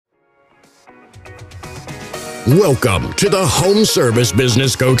Welcome to the Home Service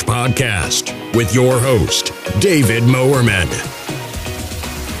Business Coach Podcast with your host, David Mowerman.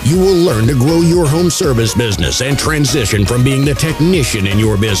 You will learn to grow your home service business and transition from being the technician in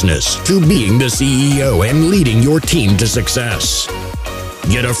your business to being the CEO and leading your team to success.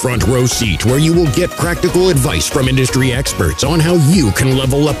 Get a front row seat where you will get practical advice from industry experts on how you can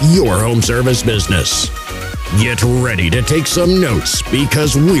level up your home service business. Get ready to take some notes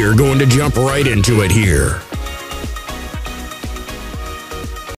because we're going to jump right into it here.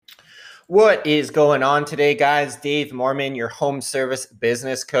 What is going on today, guys? Dave Mowerman, your home service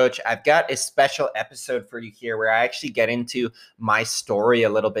business coach. I've got a special episode for you here where I actually get into my story a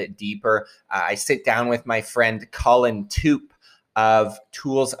little bit deeper. I sit down with my friend Colin Toop of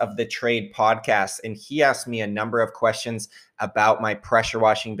Tools of the Trade podcast, and he asked me a number of questions about my pressure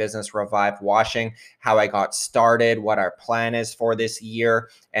washing business, Revive Washing, how I got started, what our plan is for this year,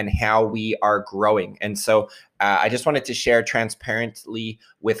 and how we are growing. And so I just wanted to share transparently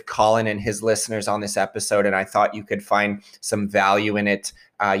with Colin and his listeners on this episode, and I thought you could find some value in it.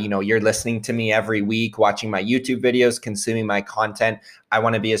 You're listening to me every week, watching my YouTube videos, consuming my content. I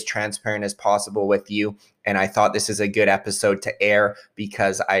want to be as transparent as possible with you. And I thought this is a good episode to air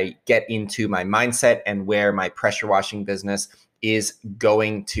because I get into my mindset and where my pressure washing business is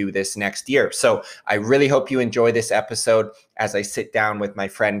going to this next year. So I really hope you enjoy this episode as I sit down with my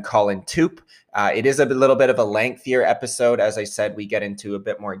friend Colin Toop. It is a little bit of a lengthier episode. As I said, we get into a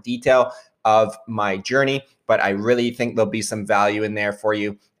bit more detail of my journey, but I really think there'll be some value in there for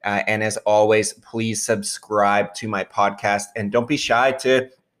you. And as always, please subscribe to my podcast and don't be shy to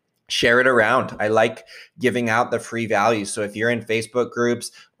share it around. I like giving out the free value. So if you're in Facebook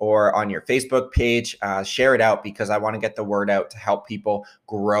groups or on your Facebook page, share it out because I want to get the word out to help people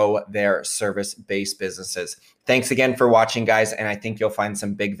grow their service-based businesses. Thanks again for watching, guys, and I think you'll find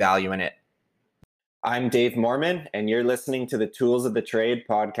some big value in it. I'm Dave Mowerman, and you're listening to the Tools of the Trade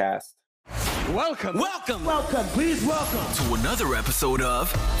podcast. Welcome, please welcome to another episode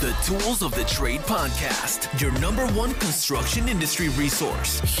of the Tools of the Trade podcast, your number one construction industry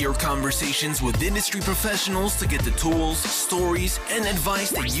resource. Hear conversations with industry professionals to get the tools, stories, and advice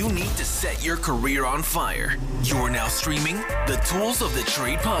that you need to set your career on fire. You're now streaming the Tools of the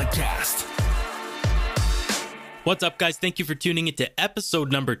Trade podcast. What's up, guys? Thank you for tuning into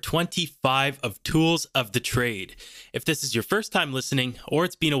episode number 25 of Tools of the Trade. If this is your first time listening, or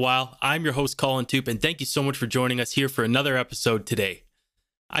it's been a while, I'm your host, Colin Toop, and thank you so much for joining us here for another episode today.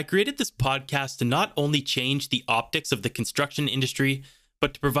 I created this podcast to not only change the optics of the construction industry,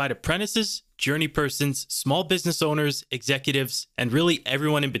 but to provide apprentices, journey persons, small business owners, executives, and really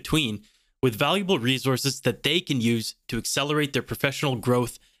everyone in between with valuable resources that they can use to accelerate their professional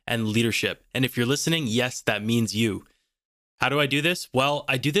growth and leadership. And if you're listening, yes, that means you. How do I do this? Well,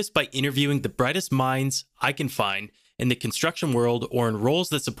 I do this by interviewing the brightest minds I can find in the construction world or in roles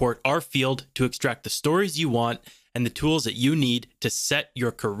that support our field to extract the stories you want and the tools that you need to set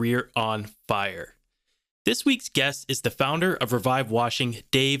your career on fire. This week's guest is the founder of Revive Washing,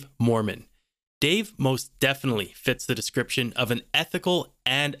 Dave Mowerman. Dave most definitely fits the description of an ethical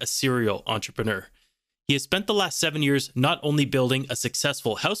and a serial entrepreneur. He has spent the last 7 years not only building a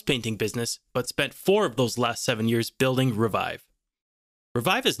successful house painting business, but spent 4 of those last 7 years building Revive.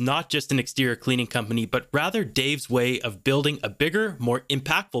 Revive is not just an exterior cleaning company, but rather Dave's way of building a bigger, more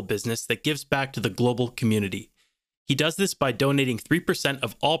impactful business that gives back to the global community. He does this by donating 3%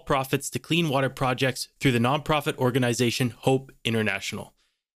 of all profits to clean water projects through the nonprofit organization Hope International.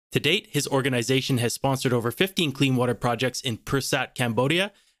 To date, his organization has sponsored over 15 clean water projects in Pursat,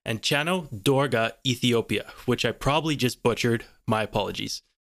 Cambodia, and Chano Dorga, Ethiopia, which I probably just butchered. My apologies.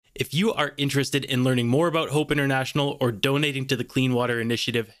 If you are interested in learning more about Hope International or donating to the Clean Water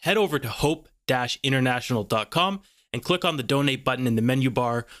Initiative, head over to hope-international.com and click on the donate button in the menu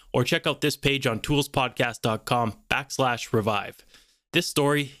bar, or check out this page on toolspodcast.com/revive. This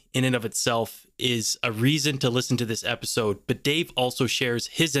story in and of itself is a reason to listen to this episode, but Dave also shares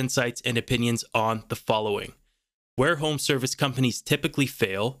his insights and opinions on the following: where home service companies typically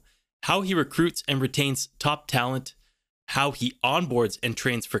fail, how he recruits and retains top talent, how he onboards and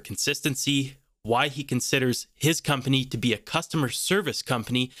trains for consistency, why he considers his company to be a customer service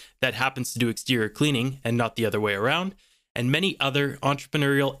company that happens to do exterior cleaning and not the other way around, and many other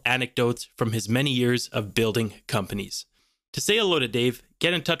entrepreneurial anecdotes from his many years of building companies. To say hello to Dave,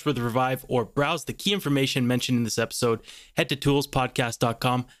 get in touch with Revive, or browse the key information mentioned in this episode, head to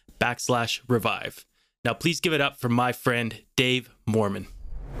toolspodcast.com/revive. Now, please give it up for my friend, Dave Mowerman.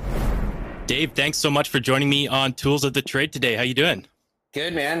 Dave, thanks so much for joining me on Tools of the Trade today. How you doing?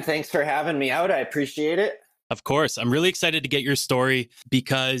 Good, man. Thanks for having me out. I appreciate it. Of course. I'm really excited to get your story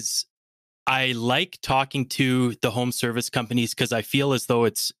because I like talking to the home service companies because I feel as though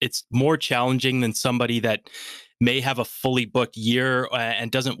it's more challenging than somebody that may have a fully booked year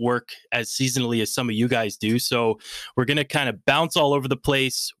and doesn't work as seasonally as some of you guys do. So we're going to kind of bounce all over the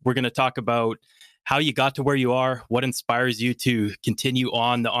place. We're going to talk about how you got to where you are, what inspires you to continue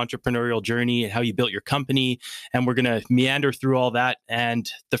on the entrepreneurial journey, and how you built your company. And we're going to meander through all that. And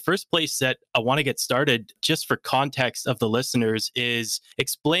the first place that I want to get started, just for context of the listeners, is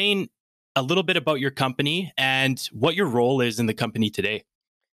explain a little bit about your company and what your role is in the company today.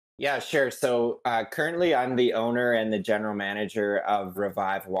 Yeah, sure. So currently, I'm the owner and the general manager of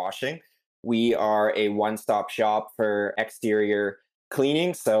Revive Washing. We are a one-stop shop for exterior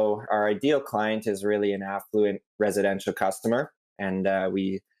cleaning. So our ideal client is really an affluent residential customer, and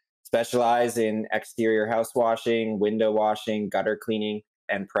we specialize in exterior house washing, window washing, gutter cleaning,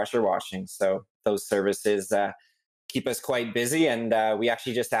 and pressure washing. So those services keep us quite busy. And we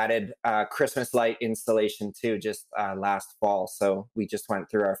actually just added Christmas light installation too, just last fall. So we just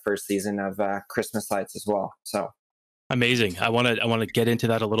went through our first season of Christmas lights as well. So Amazing. I want to get into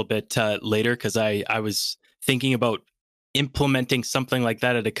that a little bit later because I was thinking about implementing something like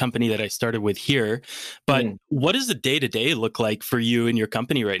that at a company that I started with here. But what does the day to day look like for you and your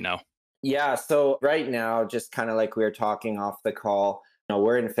company right now? yeah, so right now, just kind of like we were talking off the call,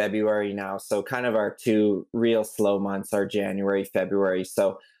 we're in February now. So kind of our two real slow months are January, February.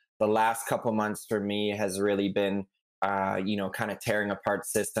 So the last couple months for me has really been, kind of tearing apart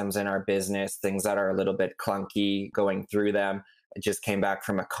systems in our business, things that are a little bit clunky, going through them. I just came back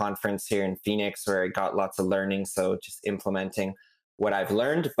from a conference here in Phoenix where I got lots of learning. So just implementing what I've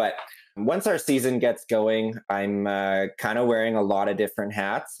learned. But once our season gets going, I'm kind of wearing a lot of different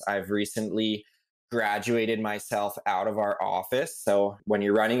hats. I've recently graduated myself out of our office. So when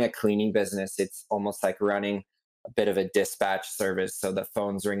you're running a cleaning business, it's almost like running a bit of a dispatch service. So the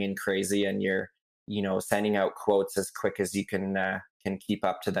phone's ringing crazy and you're, sending out quotes as quick as you can keep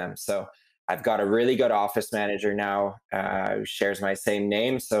up to them. So I've got a really good office manager now who shares my same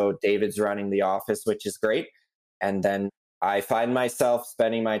name. So David's running the office, which is great. And then I find myself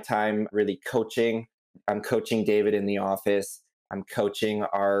spending my time really coaching. I'm coaching David in the office. I'm coaching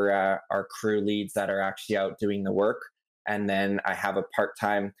our crew leads that are actually out doing the work. And then I have a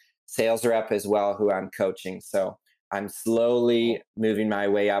part-time sales rep as well who I'm coaching. So I'm slowly moving my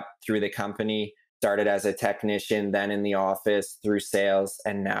way up through the company. Started as a technician, then in the office through sales,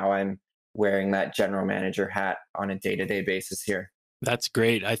 and now I'm wearing that general manager hat on a day-to-day basis here. That's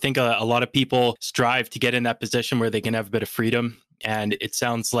great. I think a lot of people strive to get in that position where they can have a bit of freedom, and it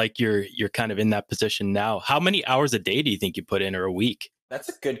sounds like you're kind of in that position now. How many hours a day do you think you put in, or a week? That's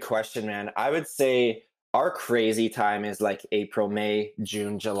a good question, man. I would say our crazy time is like April, May,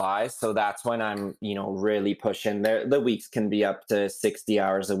 June, July. So that's when I'm, really pushing. The weeks can be up to 60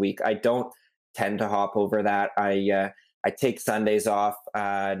 hours a week. I don't tend to hop over that. I take Sundays off,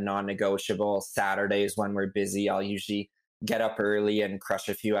 non-negotiable. Saturdays when we're busy, I'll usually get up early and crush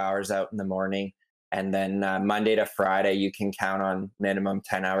a few hours out in the morning. And then Monday to Friday, you can count on minimum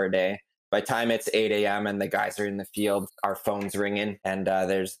 10-hour day. By the time it's 8 a.m. and the guys are in the field, our phone's ringing and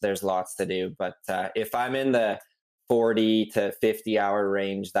there's lots to do. But if I'm in the 40 to 50 hour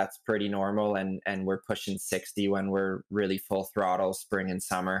range, that's pretty normal. And we're pushing 60 when we're really full throttle spring and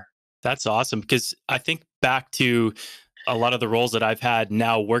summer. That's awesome because I think back to a lot of the roles that I've had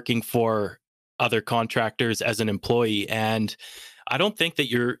now working for other contractors as an employee, and I don't think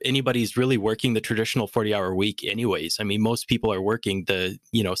that anybody's really working the traditional 40-hour week anyways. I mean, most people are working the,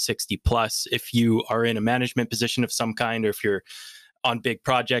 60 plus if you are in a management position of some kind, or if you're on big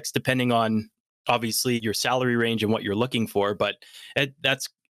projects, depending on obviously your salary range and what you're looking for. But that's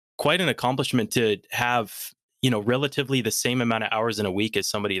quite an accomplishment to have, relatively the same amount of hours in a week as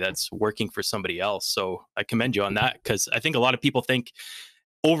somebody that's working for somebody else. So I commend you on that, because I think a lot of people think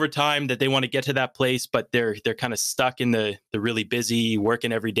over time that they want to get to that place, but they're kind of stuck in the really busy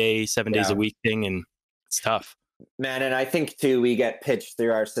working every day, 7 days a week thing, and it's tough. Man, and I think too, we get pitched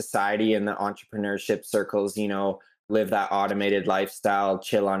through our society and the entrepreneurship circles, live that automated lifestyle,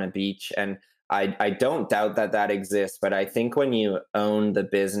 chill on a beach. And I don't doubt that exists, but I think when you own the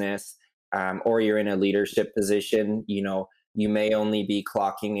business, or you're in a leadership position, you may only be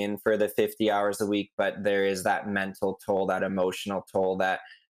clocking in for the 50 hours a week, but there is that mental toll, that emotional toll that,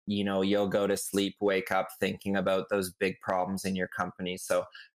 you'll go to sleep, wake up thinking about those big problems in your company. So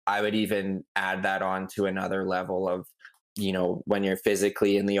I would even add that on to another level of, when you're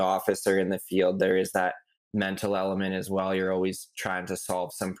physically in the office or in the field, there is that mental element as well. You're always trying to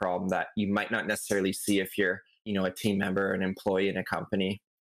solve some problem that you might not necessarily see if you're, a team member or an employee in a company.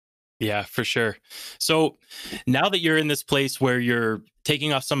 Yeah, for sure. So now that you're in this place where you're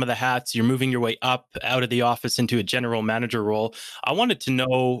taking off some of the hats, you're moving your way up out of the office into a general manager role, I wanted to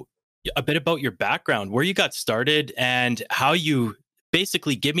know a bit about your background, where you got started, and how you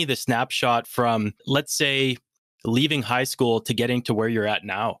basically give me the snapshot from, let's say, leaving high school to getting to where you're at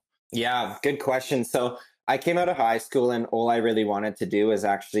now. Yeah, good question. So I came out of high school, and all I really wanted to do was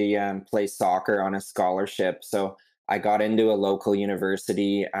actually play soccer on a scholarship. So I got into a local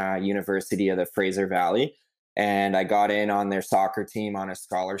university, University of the Fraser Valley, and I got in on their soccer team on a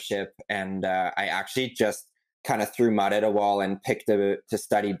scholarship. And I actually just kind of threw mud at a wall and picked to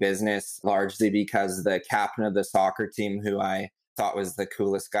study business, largely because the captain of the soccer team, who I thought was the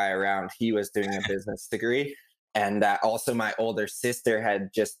coolest guy around, he was doing a business degree. And also, my older sister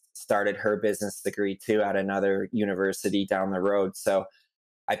had just started her business degree too at another university down the road. So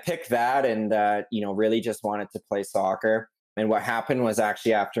I picked that, and really just wanted to play soccer. And what happened was,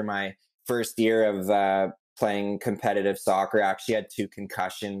 actually, after my first year of playing competitive soccer, I actually had two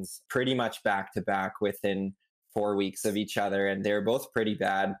concussions pretty much back to back within 4 weeks of each other. And they were both pretty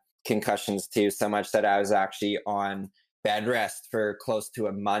bad concussions too, so much that I was actually on bed rest for close to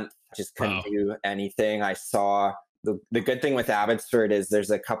a month. Just couldn't Wow. do anything. I saw the good thing with Abbotsford is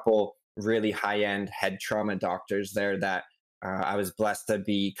there's a couple really high end head trauma doctors there that I was blessed to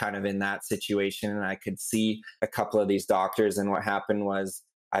be kind of in that situation, and I could see a couple of these doctors. And what happened was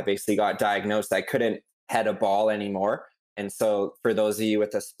I basically got diagnosed. I couldn't head a ball anymore. And so, for those of you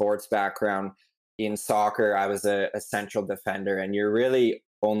with a sports background, in soccer, I was a central defender, and you're really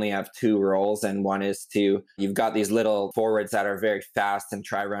only have two roles. And one is you've got these little forwards that are very fast and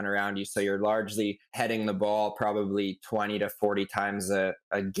try run around you. So you're largely heading the ball probably 20 to 40 times a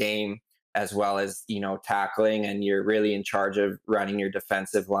game, as well as, tackling. And you're really in charge of running your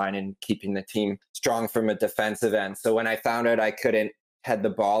defensive line and keeping the team strong from a defensive end. So when I found out I couldn't head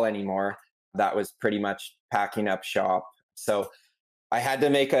the ball anymore, that was pretty much packing up shop. So I had to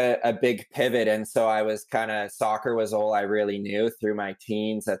make a big pivot. And so I was soccer was all I really knew through my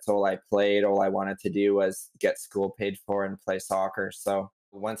teens. That's all I played. All I wanted to do was get school paid for and play soccer. So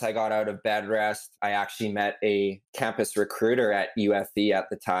once I got out of bed rest, I actually met a campus recruiter at UFE at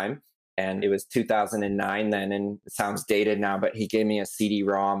the time. And it was 2009 then. And it sounds dated now, but he gave me a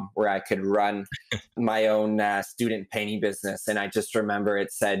CD-ROM where I could run my own student painting business. And I just remember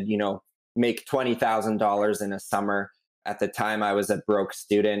it said, make $20,000 in a summer. At the time, I was a broke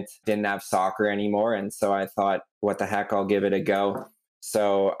student, didn't have soccer anymore. And so I thought, what the heck, I'll give it a go.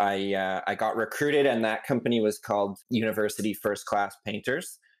 So I got recruited, and that company was called University First Class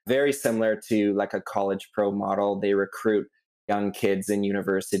Painters. Very similar to like a college pro model. They recruit young kids in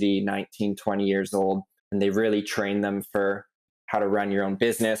university, 19, 20 years old, and they really train them for how to run your own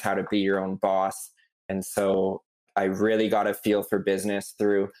business, how to be your own boss. And so I really got a feel for business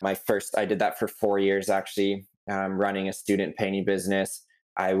through I did that for 4 years actually. Running a student painting business.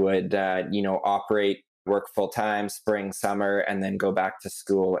 I would, operate, work full time, spring, summer, and then go back to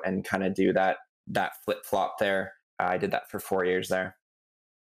school and kind of do that flip flop there. I did that for 4 years there.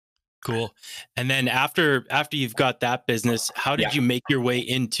 Cool. And then after you've got that business, how did Yeah. you make your way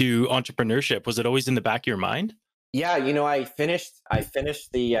into entrepreneurship? Was it always in the back of your mind? Yeah, I finished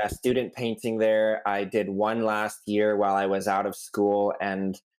the student painting there. I did one last year while I was out of school,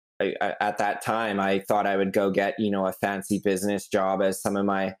 and at that time, I thought I would go get, a fancy business job as some of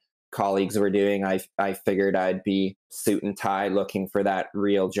my colleagues were doing. I figured I'd be suit and tie looking for that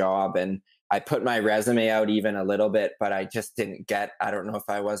real job. And I put my resume out even a little bit, but I just didn't I don't know if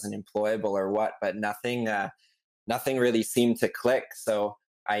I wasn't employable or what, but nothing really seemed to click. So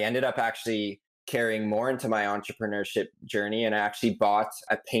I ended up actually carrying more into my entrepreneurship journey, and I actually bought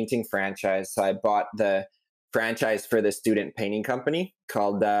a painting franchise. So I bought the franchise for the student painting company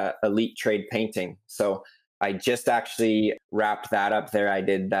called Elite Trade Painting. So I just actually wrapped that up there. I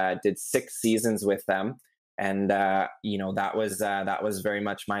did 6 seasons with them, and that was very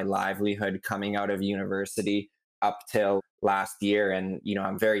much my livelihood coming out of university up till last year. And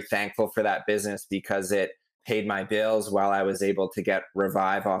I'm very thankful for that business because it paid my bills while I was able to get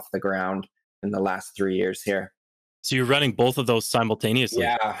Revive off the ground in the last 3 years here. So you're running both of those simultaneously.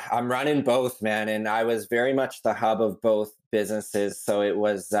 Yeah, I'm running both, man. And I was very much the hub of both businesses. So it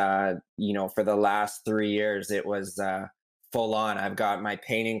was, for the last 3 years, it was full on. I've got my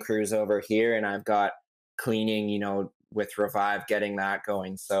painting crews over here, and I've got cleaning, with Revive, getting that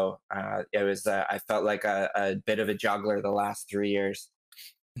going. So it was, I felt like a bit of a juggler the last 3 years.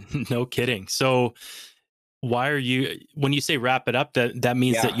 No kidding. So when you say wrap it up, that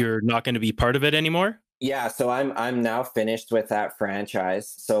means Yeah. that you're not going to be part of it anymore? Yeah, so I'm now finished with that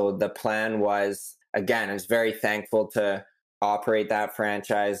franchise. So the plan was, again, I was very thankful to operate that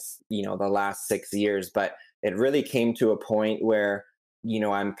franchise, the last 6 years, but it really came to a point where,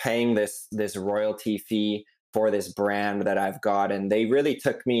 I'm paying this royalty fee for this brand that I've got. And they really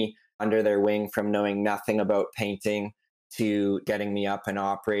took me under their wing from knowing nothing about painting to getting me up and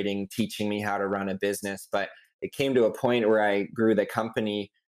operating, teaching me how to run a business. But it came to a point where I grew the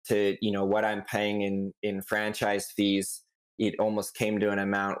company to, what I'm paying in franchise fees. It almost came to an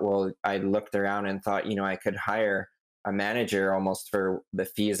amount. Well, I looked around and thought, I could hire a manager almost for the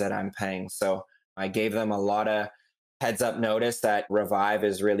fees that I'm paying. So I gave them a lot of heads up notice that Revive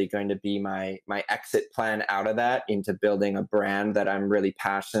is really going to be my exit plan out of that into building a brand that I'm really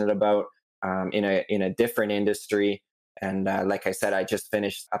passionate about, in a different industry. And like I said, I just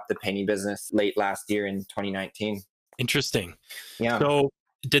finished up the painting business late last year in 2019. Interesting. Yeah. So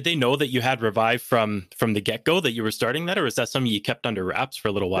did they know that you had Revive from the get-go, that you were starting that, or is that something you kept under wraps for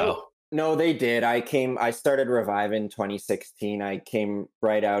a little while? No, they did. I started Revive in 2016. I came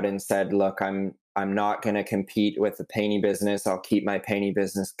right out and said, look, I'm not going to compete with the painting business. I'll keep my painting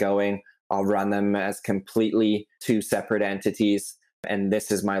business going. I'll run them as completely two separate entities. And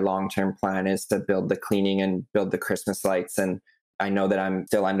this is my long-term plan, is to build the cleaning and build the Christmas lights. And I know that I'm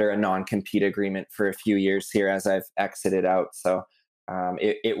still under a non-compete agreement for a few years here as I've exited out. So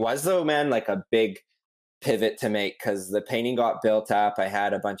it was, though, man, like a big pivot to make, because the painting got built up. I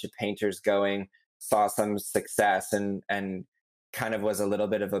had a bunch of painters going, saw some success, and kind of was a little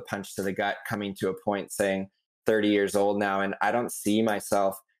bit of a punch to the gut, coming to a point saying 30 years old now, and I don't see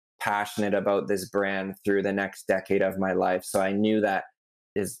myself passionate about this brand through the next decade of my life. So I knew that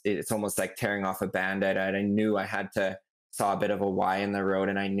it's almost like tearing off a band-aid. I knew I had to, saw a bit of a Y in the road,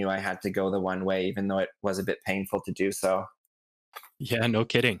 and I knew I had to go the one way, even though it was a bit painful to do so. Yeah, no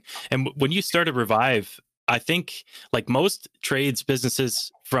kidding. And when you started Revive, I think, like most trades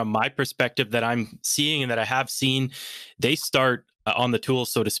businesses, from my perspective that I'm seeing and that I have seen, they start on the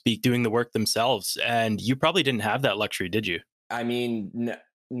tools, so to speak, doing the work themselves. And you probably didn't have that luxury, did you? I mean,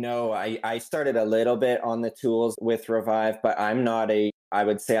 no, I started a little bit on the tools with Revive, but I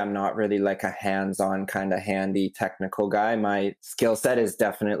would say I'm not really like a hands-on kind of handy technical guy. My skill set is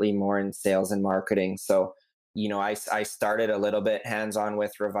definitely more in sales and marketing. So, I started a little bit hands-on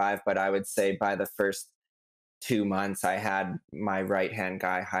with Revive, but I would say by the first 2 months, I had my right-hand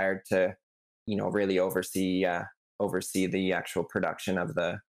guy hired to, really oversee the actual production of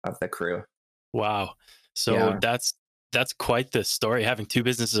the crew. Wow. So Yeah. that's quite the story. Having two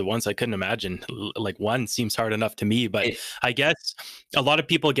businesses at once, I couldn't imagine. Like, one seems hard enough to me, but I guess a lot of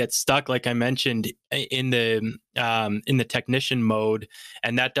people get stuck, like I mentioned, in the technician mode,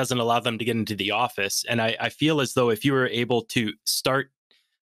 and that doesn't allow them to get into the office. And I feel as though if you were able to start,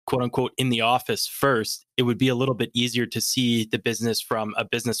 quote unquote, in the office first, it would be a little bit easier to see the business from a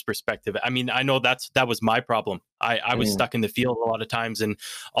business perspective. I mean, I know that was my problem. I was stuck in the field a lot of times. And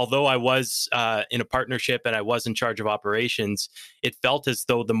although I was in a partnership and I was in charge of operations, it felt as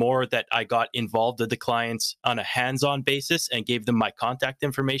though the more that I got involved with the clients on a hands-on basis and gave them my contact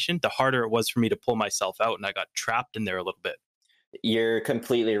information, the harder it was for me to pull myself out. And I got trapped in there a little bit. You're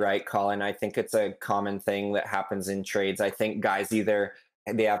completely right, Colin. I think it's a common thing that happens in trades. I think guys either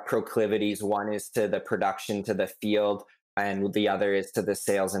they have proclivities. One is to the production, to the field, and the other is to the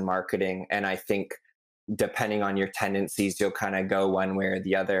sales and marketing. And I think depending on your tendencies, you'll kind of go one way or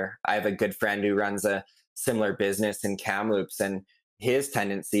the other. I have a good friend who runs a similar business in Kamloops, and his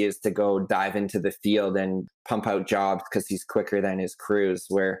tendency is to go dive into the field and pump out jobs because he's quicker than his crews,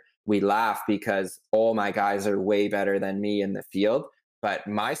 where we laugh because all my guys are way better than me in the field. But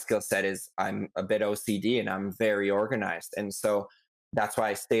my skill set is I'm a bit OCD and I'm very organized. And so that's why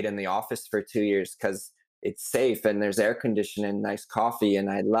I stayed in the office for 2 years, because it's safe and there's air conditioning and nice coffee. And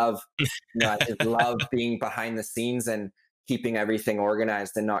I love, I just love being behind the scenes and keeping everything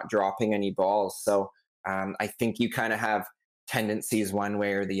organized and not dropping any balls. So I think you kind of have tendencies one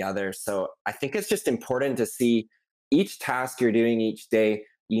way or the other. So I think it's just important to see each task you're doing each day,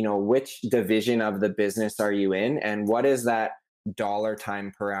 which division of the business are you in and what is that dollar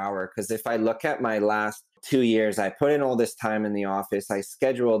time per hour? Because if I look at my last 2 years, I put in all this time in the office. I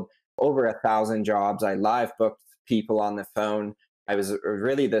scheduled over 1,000 jobs. I live booked people on the phone. I was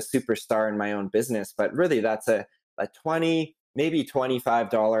really the superstar in my own business, but really that's a 20, maybe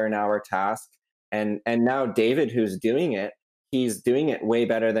 $25 an hour task. And now David, who's doing it, he's doing it way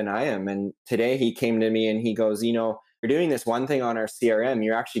better than I am. And today he came to me and he goes, you're doing this one thing on our CRM.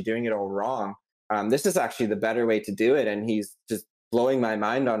 You're actually doing it all wrong. This is actually the better way to do it. And he's just blowing my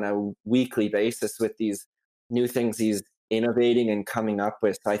mind on a weekly basis with these new things he's innovating and coming up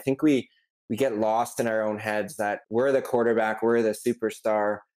with. So I think we get lost in our own heads that we're the quarterback, we're the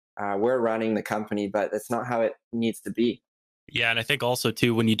superstar, we're running the company, but that's not how it needs to be. Yeah, and I think also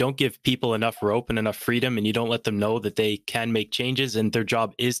too, when you don't give people enough rope and enough freedom, and you don't let them know that they can make changes, and their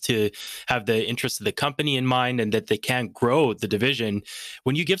job is to have the interest of the company in mind, and that they can grow the division.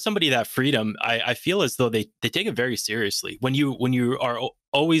 When you give somebody that freedom, I feel as though they take it very seriously. When you are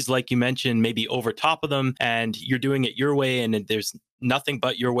always, like you mentioned, maybe over top of them, and you're doing it your way, and there's nothing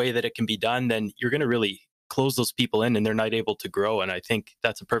but your way that it can be done, then you're going to really close those people in, and they're not able to grow. And I think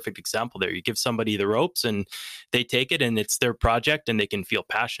that's a perfect example there. You give somebody the ropes and they take it, and it's their project, and they can feel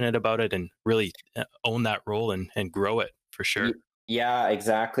passionate about it and really own that role and grow it for Y- sure. Yeah,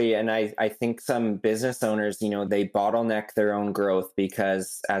 exactly. And I think some business owners, they bottleneck their own growth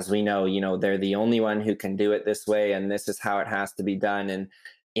because, as we know, they're the only one who can do it this way. And this is how it has to be done. And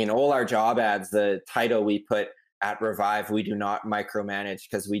in all our job ads, the title we put at Revive, we do not micromanage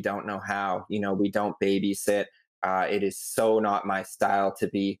because we don't know how, we don't babysit. It is so not my style to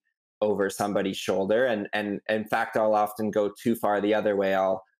be over somebody's shoulder. And in fact, I'll often go too far the other way.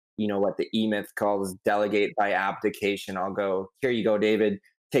 I'll what the E-Myth calls delegate by abdication. I'll go, here you go, David,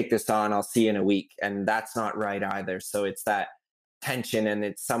 take this on. I'll see you in a week. And that's not right either. So it's that tension, and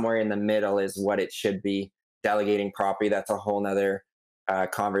it's somewhere in the middle is what it should be. Delegating properly, that's a whole nother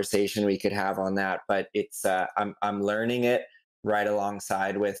conversation we could have on that. But it's I'm learning it right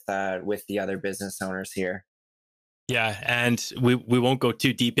alongside with the other business owners here. Yeah, and we won't go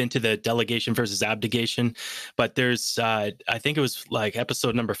too deep into the delegation versus abdication, but there's I think it was like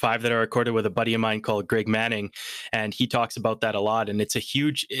episode number 5 that I recorded with a buddy of mine called Greg Manning, and he talks about that a lot. And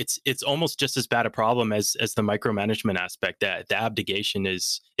it's almost just as bad a problem as the micromanagement aspect. That the abdication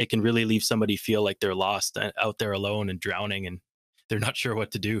it can really leave somebody feel like they're lost out there alone and drowning, and they're not sure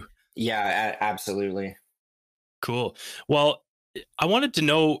what to do. Yeah, absolutely. Cool. Well, I wanted to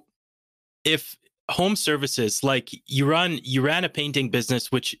know if home services, like you ran a painting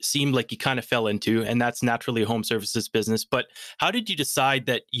business, which seemed like you kind of fell into, and that's naturally a home services business. But how did you decide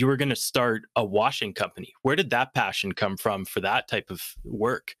that you were going to start a washing company? Where did that passion come from for that type of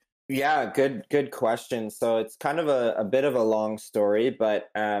work? Yeah, good question. So it's kind of a bit of a long story, but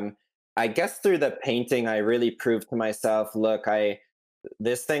I guess through the painting, I really proved to myself, look,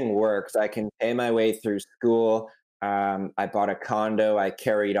 this thing works. I can pay my way through school. I bought a condo. I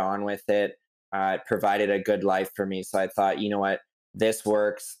carried on with it. It provided a good life for me. So I thought, you know what, this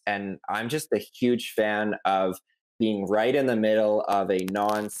works. And I'm just a huge fan of being right in the middle of a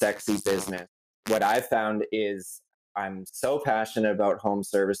non-sexy business. What I've found is I'm so passionate about home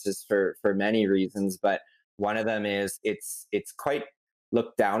services for many reasons, but one of them is it's quite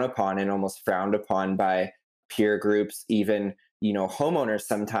looked down upon and almost frowned upon by peer groups, even homeowners.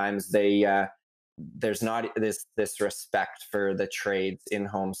 Sometimes there's not this respect for the trades in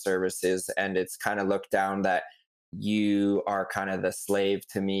home services, and it's kind of looked down that you are kind of the slave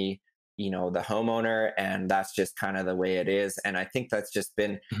to me, the homeowner, and that's just kind of the way it is. And I think that's just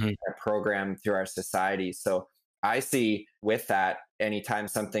been Mhm. a program through our society. So I see with that, anytime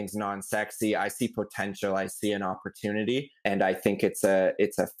something's non-sexy, I see potential, I see an opportunity, and I think it's a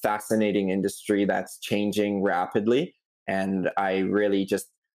fascinating industry that's changing rapidly, and I really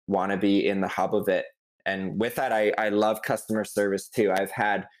just want to be in the hub of it. And with that, I love customer service too. I've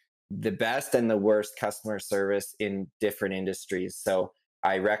had the best and the worst customer service in different industries. So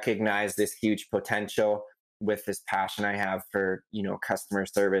I recognize this huge potential with this passion I have for, customer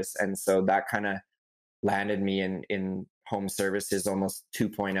service. And so that kind of landed me in home services almost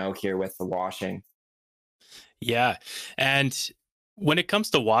 2.0 here with the washing. Yeah, and when it comes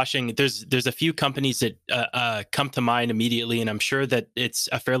to washing, there's a few companies that come to mind immediately, and I'm sure that it's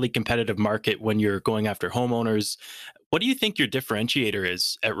a fairly competitive market when you're going after homeowners. What do you think your differentiator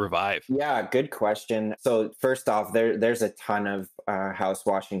is at Revive? Yeah, good question. So first off, there's a ton of house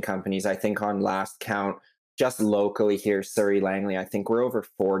washing companies. I think on last count, just locally here, Surrey Langley, I think we're over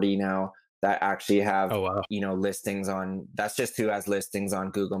 40 now that actually have, Oh wow. listings on. That's just who has listings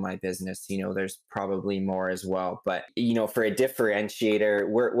on Google My Business. There's probably more as well. But for a differentiator,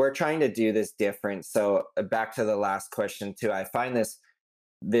 we're trying to do this different. So back to the last question too, I find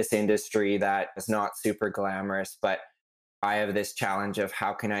this industry that is not super glamorous, but I have this challenge of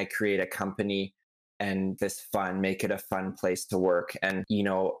how can I create a company and make it a fun place to work. And,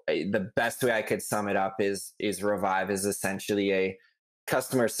 the best way I could sum it up is Revive is essentially a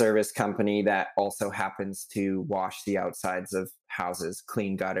customer service company that also happens to wash the outsides of houses,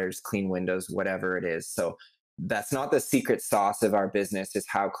 clean gutters, clean windows, whatever it is. So that's not the secret sauce of our business, is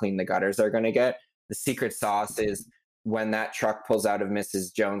how clean the gutters are going to get. The secret sauce is when that truck pulls out of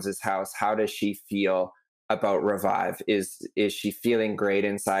Mrs. Jones's house, how does she feel about Revive? Is she feeling great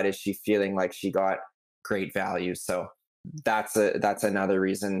inside? Is she feeling like she got great value? So that's another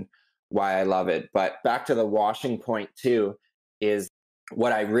reason why I love it. But back to the washing point too, is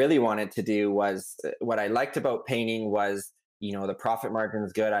what I really wanted to do was what I liked about painting was, the profit margin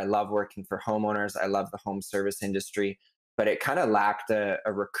is good. I love working for homeowners. I love the home service industry, but it kind of lacked a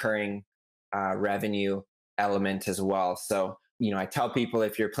recurring revenue element as well. So, I tell people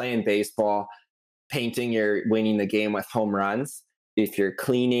if you're playing baseball, painting, you're winning the game with home runs. If you're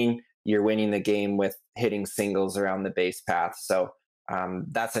cleaning, you're winning the game with hitting singles around the base path. So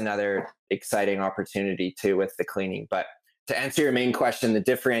that's another exciting opportunity too with the cleaning. But to answer your main question, the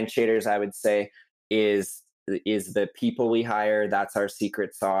differentiators I would say is the people we hire. That's our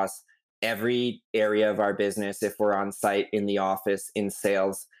secret sauce. Every area of our business, if we're on site, in the office, in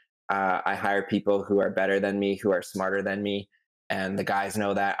sales, I hire people who are better than me, who are smarter than me. And the guys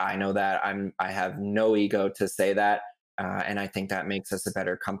know that. I know that. I have no ego to say that. And I think that makes us a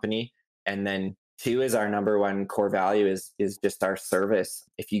better company. And then two is our number one core value is just our service.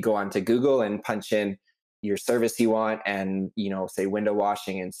 If you go onto Google and punch in your service you want and, say window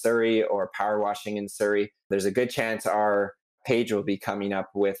washing in Surrey or power washing in Surrey, there's a good chance our page will be coming up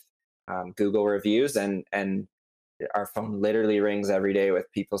with Google reviews, and our phone literally rings every day with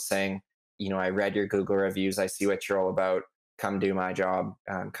people saying, I read your Google reviews. I see what you're all about. Come do my job.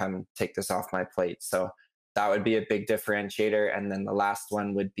 Come take this off my plate. So that would be a big differentiator. And then the last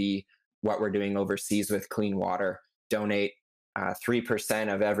one would be what we're doing overseas with clean water. Donate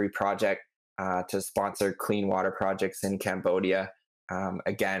 3% of every project to sponsor clean water projects in Cambodia.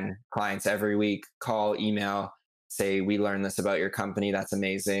 Again, clients every week call, email, say, we learned this about your company. That's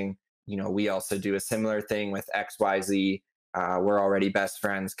amazing. We also do a similar thing with XYZ. We're already best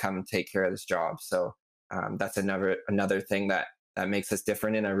friends. Come take care of this job. So that's another thing that makes us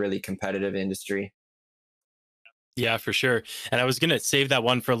different in a really competitive industry. Yeah, for sure. And I was going to save that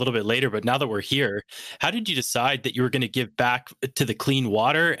one for a little bit later, but now that we're here, how did you decide that you were going to give back to the clean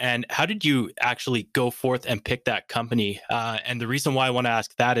water? And how did you actually go forth and pick that company? And the reason why I want to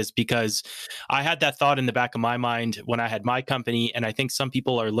ask that is because I had that thought in the back of my mind when I had my company. And I think some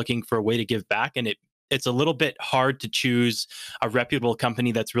people are looking for a way to give back. And it's a little bit hard to choose a reputable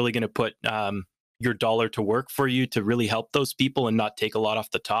company that's really going to put your dollar to work for you to really help those people and not take a lot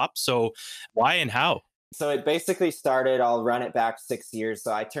off the top. So why and how? So it basically started, I'll run it back 6 years.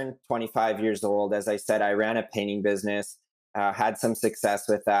 So I turned 25 years old. As I said, I ran a painting business, had some success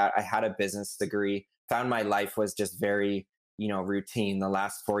with that. I had a business degree, found my life was just very, routine. The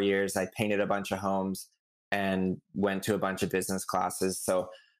last 4 years, I painted a bunch of homes and went to a bunch of business classes. So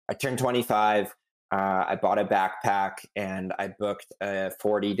I turned 25. I bought a backpack and I booked a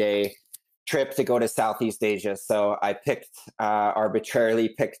 40-day trip to go to Southeast Asia. So I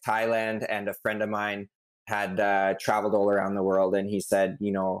arbitrarily picked Thailand, and a friend of mine had traveled all around the world. And he said,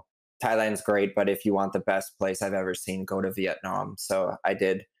 Thailand's great, but if you want the best place I've ever seen, go to Vietnam. So I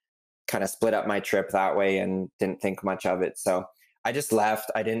did kind of split up my trip that way and didn't think much of it. So I just left.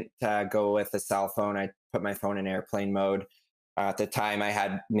 I didn't go with a cell phone. I put my phone in airplane mode. At the time, I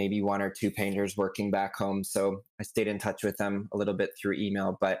had maybe one or two painters working back home. So I stayed in touch with them a little bit through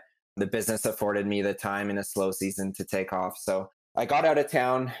email, but the business afforded me the time in a slow season to take off. So I got out of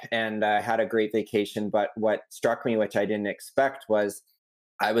town and had a great vacation. But what struck me, which I didn't expect, was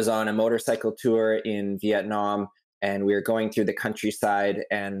I was on a motorcycle tour in Vietnam and we were going through the countryside,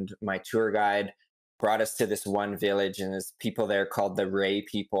 and my tour guide brought us to this one village, and there's people there called the Ray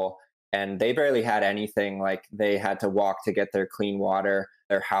people. And they barely had anything. Like, they had to walk to get their clean water.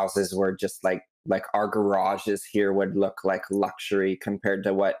 Their houses were just like our garages here would look like luxury compared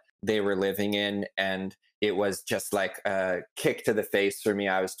to what they were living in. And it was just like a kick to the face for me.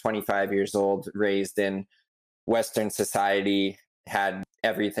 I was 25 years old, raised in Western society, had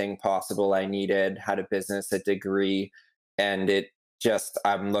everything possible I needed, had a business, a degree, and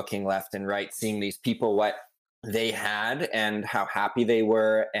I'm looking left and right, seeing these people, what they had and how happy they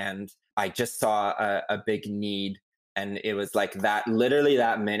were. And I just saw a big need. And it was like that, literally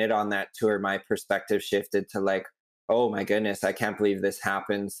that minute on that tour, my perspective shifted to like, oh my goodness, I can't believe this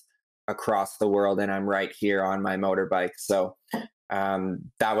happens across the world and I'm right here on my motorbike. So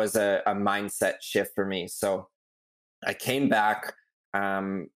that was a mindset shift for me. So I came back,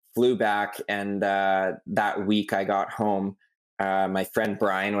 flew back, and that week I got home. My friend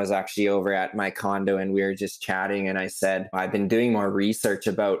Brian was actually over at my condo and we were just chatting. And I said, I've been doing more research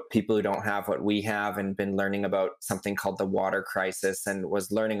about people who don't have what we have, and been learning about something called the water crisis, and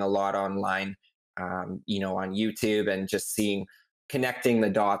was learning a lot online, on YouTube, and just connecting the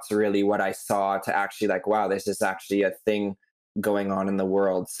dots, really what I saw to actually like, wow, this is actually a thing going on in the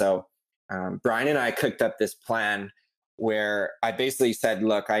world. So Brian and I cooked up this plan where I basically said,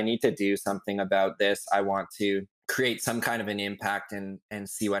 look, I need to do something about this. I want to create some kind of an impact and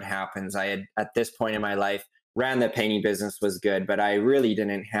see what happens. I had, at this point in my life, ran the painting business was good, but I really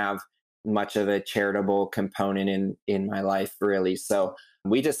didn't have much of a charitable component in my life, really. So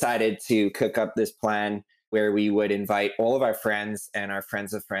we decided to cook up this plan where we would invite all of our friends and our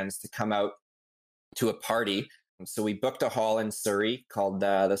friends of friends to come out to a party. So we booked a hall in Surrey called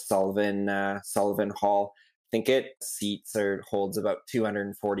the Sullivan Hall. I think it seats or holds about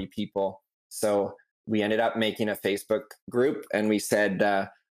 240 people. So we ended up making a Facebook group, and we said,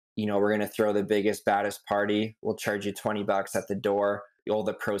 we're going to throw the biggest, baddest party. We'll charge you $20 at the door. All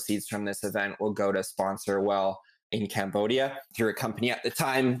the proceeds from this event will go to sponsor a well in Cambodia through a company at the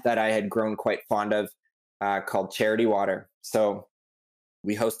time that I had grown quite fond of called Charity Water. So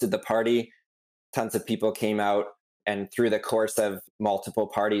we hosted the party. Tons of people came out, and through the course of multiple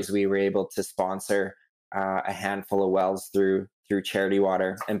parties, we were able to sponsor a handful of wells through Charity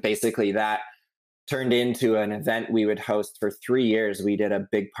Water. And basically that turned into an event we would host for 3 years. We did a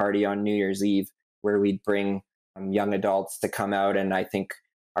big party on New Year's Eve where we'd bring young adults to come out. And I think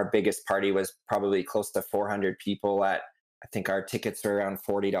our biggest party was probably close to 400 people I think our tickets were around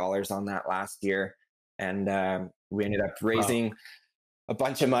 $40 on that last year. And we ended up raising a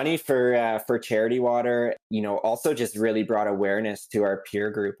bunch of money for Charity Water. Also just really brought awareness to our peer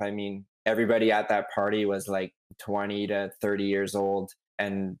group. I mean, everybody at that party was like 20 to 30 years old.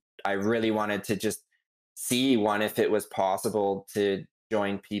 And I really wanted to just see if it was possible to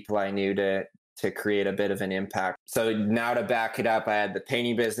join people I knew to create a bit of an impact. So now to back it up, I had the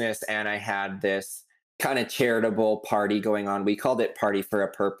painting business and I had this kind of charitable party going on. We called it Party for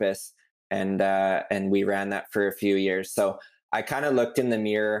a Purpose. And we ran that for a few years. So I kind of looked in the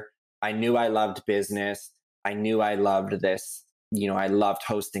mirror. I knew I loved business. I knew I loved this. I loved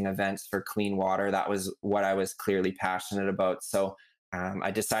hosting events for clean water. That was what I was clearly passionate about. So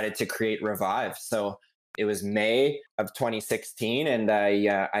I decided to create Revive. So it was May of 2016, and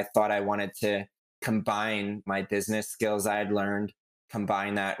I thought I wanted to combine my business skills I had learned,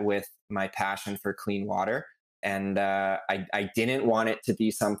 combine that with my passion for clean water. And I didn't want it to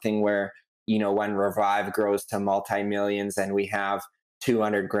be something where, when Revive grows to multi-millions and we have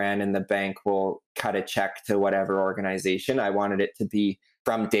 200 grand in the bank, we'll cut a check to whatever organization. I wanted it to be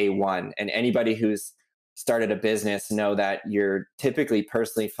from day one. And anybody who's started a business know that you're typically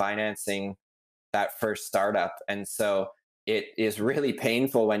personally financing that first startup. And so it is really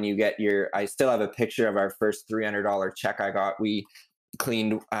painful when you get I still have a picture of our first $300 check I got. We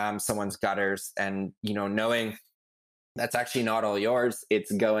cleaned someone's gutters, and, knowing that's actually not all yours,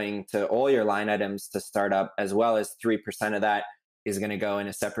 it's going to all your line items to start up, as well as 3% of that is going to go in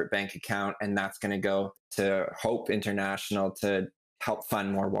a separate bank account. And that's going to go to Hope International to help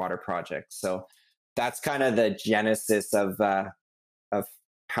fund more water projects. So that's kind of the genesis of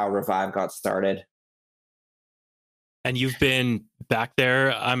how Revive got started. And you've been back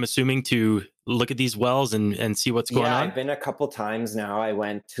there, I'm assuming, to look at these wells and see what's going on? I've been a couple times now. I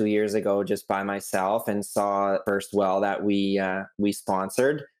went 2 years ago just by myself and saw the first well that we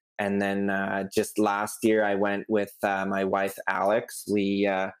sponsored. And then just last year, I went with my wife, Alex. We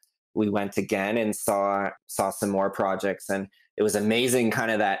went again and saw some more projects. And it was amazing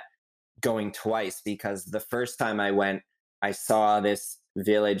kind of that going twice, because the first time I went, I saw this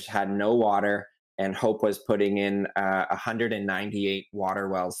village had no water, and Hope was putting in 198 water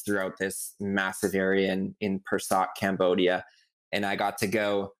wells throughout this massive area in Persat, Cambodia. And I got to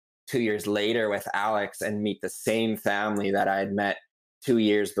go 2 years later with Alex and meet the same family that I had met 2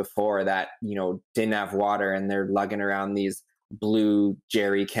 years before that, didn't have water, and they're lugging around these blue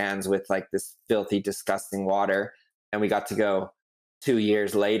jerry cans with like this filthy, disgusting water. And we got to go 2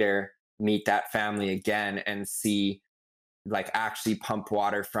 years later, meet that family again and see like actually pump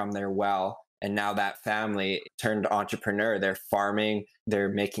water from their well. And now that family turned entrepreneur. They're farming, they're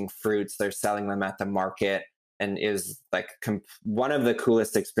making fruits, they're selling them at the market. And it was like one of the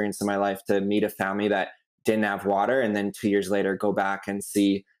coolest experiences of my life to meet a family that didn't have water, and then 2 years later go back and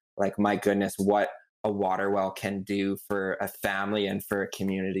see, like, my goodness, what a water well can do for a family and for a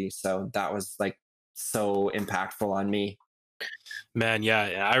community. So that was like so impactful on me. Man,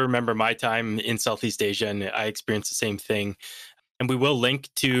 yeah, I remember my time in Southeast Asia, and I experienced the same thing. And we will link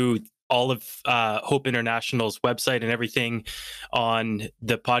to all of Hope International's website and everything on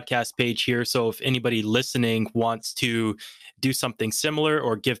the podcast page here. So if anybody listening wants to do something similar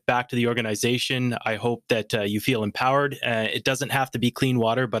or give back to the organization, I hope that you feel empowered. It doesn't have to be clean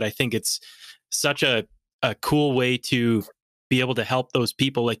water, but I think it's such a cool way to be able to help those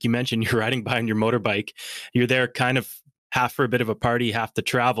people. Like you mentioned, you're riding by on your motorbike. You're there kind of half for a bit of a party, half to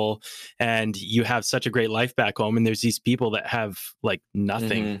travel, and you have such a great life back home. And there's these people that have like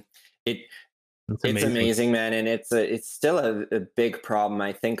nothing. Mm-hmm. That's It's amazing. amazing, man, and it's still a big problem.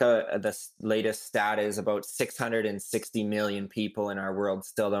 I think latest stat is about 660 million people in our world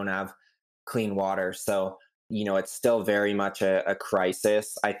still don't have clean water. So it's still very much a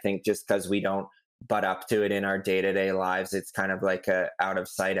crisis. I think just because we don't butt up to it in our day to day lives, it's kind of like a out of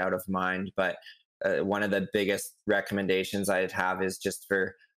sight, out of mind. But one of the biggest recommendations I'd have is just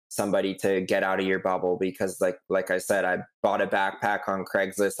for somebody to get out of your bubble, because like I said, I bought a backpack on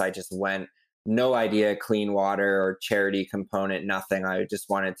Craigslist. I just went, no idea, clean water or charity component, nothing. I just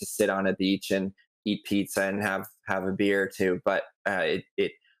wanted to sit on a beach and eat pizza and have a beer or two. But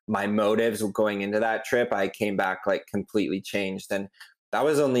it my motives going into that trip, I came back like completely changed. And that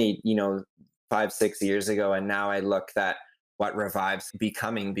was only 5-6 years ago, and now I look at what Revive's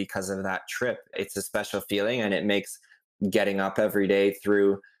becoming because of that trip. It's a special feeling, and it makes getting up every day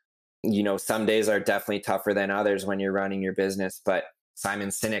through, some days are definitely tougher than others when you're running your business. But Simon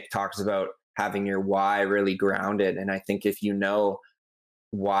Sinek talks about having your why really grounded. And I think if you know,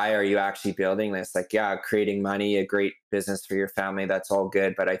 why are you actually building this? Like, yeah, creating money, a great business for your family, that's all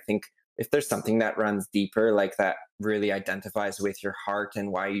good. But I think if there's something that runs deeper, like that really identifies with your heart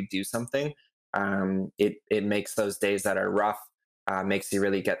and why you do something, it makes those days that are rough, makes you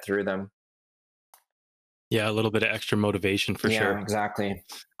really get through them. Yeah, a little bit of extra motivation for sure. Yeah, exactly.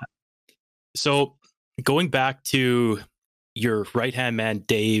 So going back to your right-hand man,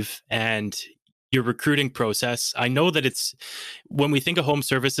 Dave, and your recruiting process, I know that it's, when we think of home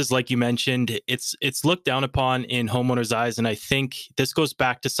services, like you mentioned, it's looked down upon in homeowners' eyes. And I think this goes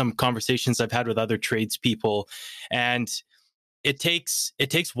back to some conversations I've had with other tradespeople. And it takes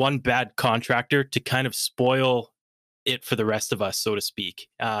one bad contractor to kind of spoil it for the rest of us, so to speak.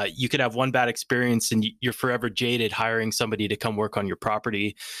 You could have one bad experience and you're forever jaded hiring somebody to come work on your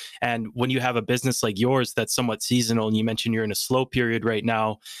property. And when you have a business like yours that's somewhat seasonal, and you mentioned you're in a slow period right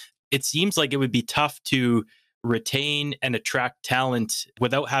now, it seems like it would be tough to retain and attract talent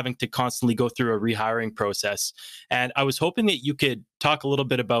without having to constantly go through a rehiring process. And I was hoping that you could talk a little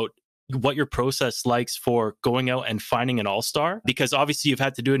bit about what your process likes for going out and finding an all-star, because obviously you've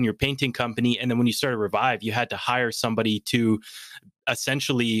had to do it in your painting company, and then when you started Revive, you had to hire somebody to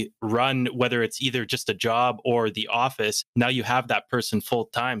essentially run, whether it's either just a job or the office. Now you have that person full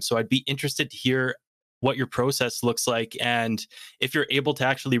time. So I'd be interested to hear what your process looks like, and if you're able to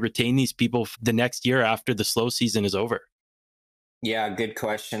actually retain these people the next year after the slow season is over. Yeah, good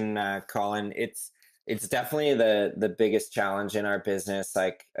question, Colin. It's definitely the biggest challenge in our business.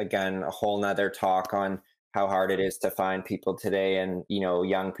 Like, again, a whole nother talk on how hard it is to find people today, and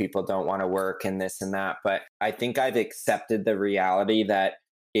young people don't want to work and this and that. But I think I've accepted the reality that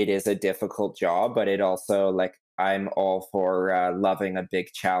it is a difficult job, but it also, like, I'm all for loving a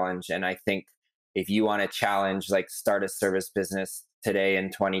big challenge. And I think if you want to challenge, like, start a service business today in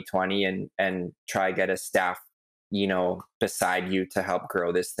 2020 and try get a staff beside you to help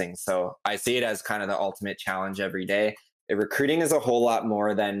grow this thing. So I see it as kind of the ultimate challenge every day. Recruiting is a whole lot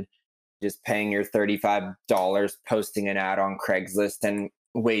more than just paying your $35, posting an ad on Craigslist and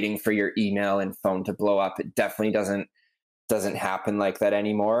waiting for your email and phone to blow up. It definitely doesn't happen like that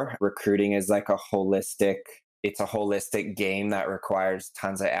anymore. Recruiting is like it's a holistic game that requires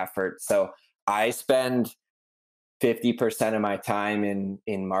tons of effort. So I spend 50% of my time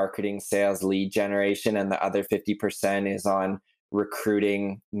in marketing, sales, lead generation, and the other 50% is on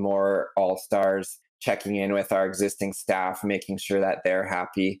recruiting more all-stars, checking in with our existing staff, making sure that they're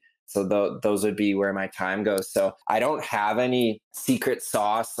happy. So those would be where my time goes. So I don't have any secret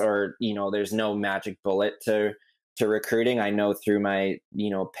sauce, or there's no magic bullet to recruiting. I know through my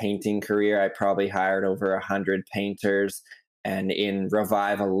painting career, I probably hired over 100 painters, and in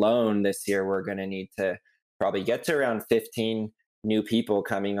Revive alone this year, we're going to need to probably get to around 15 new people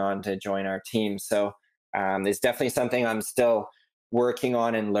coming on to join our team. So it's definitely something I'm still working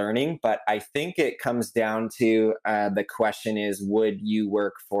on and learning, but I think it comes down to the question is, would you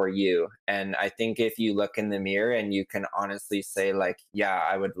work for you? And I think if you look in the mirror and you can honestly say, like, yeah,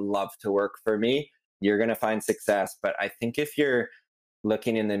 I would love to work for me, you're going to find success. But I think if you're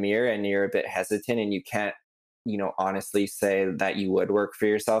looking in the mirror and you're a bit hesitant and you can't, honestly say that you would work for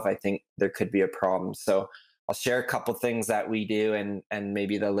yourself, I think there could be a problem. So I'll share a couple things that we do, and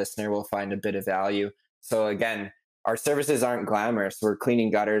maybe the listener will find a bit of value. So again, our services aren't glamorous. We're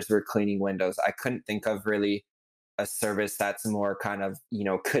cleaning gutters, we're cleaning windows. I couldn't think of really a service that's more kind of,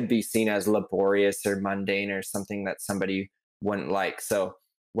 could be seen as laborious or mundane or something that somebody wouldn't like. So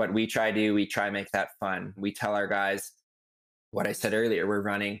what we try to do, we try to make that fun. We tell our guys what I said earlier, we're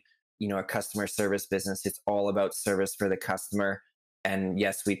running, a customer service business. It's all about service for the customer. And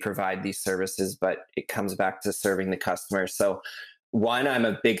yes, we provide these services, but it comes back to serving the customer. So one, I'm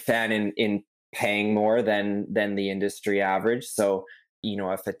a big fan in paying more than the industry average. So,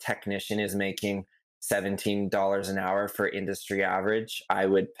 if a technician is making $17 an hour for industry average, I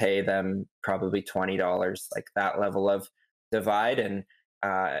would pay them probably $20, like that level of divide. And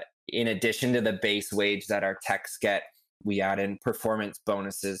in addition to the base wage that our techs get, we add in performance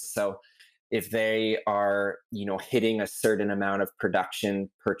bonuses. So if they are, hitting a certain amount of production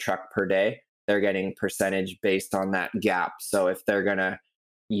per truck per day, they're getting percentage based on that gap. So if they're going to,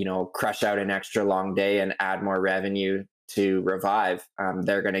 crush out an extra long day and add more revenue to revive,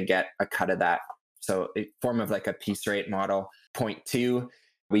 they're going to get a cut of that. So a form of like a piece rate model. Point two,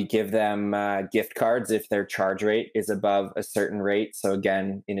 we give them gift cards if their charge rate is above a certain rate. So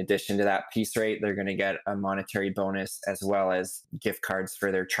again, in addition to that piece rate, they're going to get a monetary bonus as well as gift cards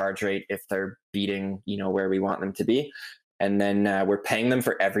for their charge rate if they're beating, where we want them to be. And then we're paying them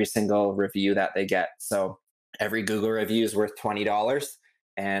for every single review that they get. So every Google review is worth $20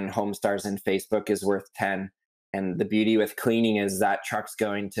 and Homestars and Facebook is worth 10. And the beauty with cleaning is that truck's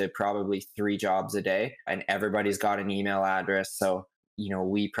going to probably 3 jobs a day and everybody's got an email address. So,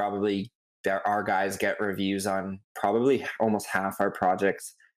 our guys get reviews on probably almost half our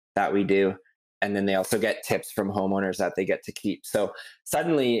projects that we do. And then they also get tips from homeowners that they get to keep. So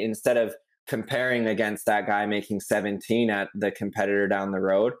suddenly, instead of comparing against that guy making 17 at the competitor down the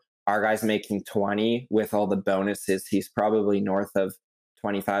road, our guy's making 20 with all the bonuses. He's probably north of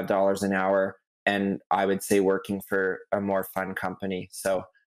 $25 an hour. And I would say working for a more fun company. So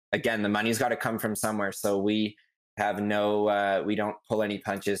again, the money's got to come from somewhere. So we have we don't pull any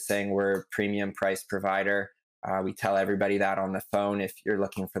punches saying we're a premium price provider. We tell everybody that on the phone. If you're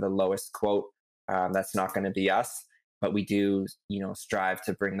looking for the lowest quote, that's not going to be us, but we do, strive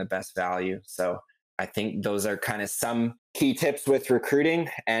to bring the best value. So I think those are kind of some key tips with recruiting.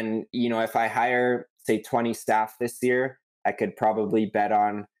 And, if I hire, say 20 staff this year, I could probably bet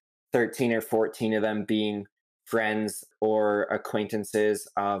on 13 or 14 of them being friends or acquaintances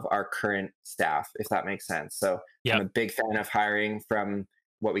of our current staff, if that makes sense. So yep. I'm a big fan of hiring from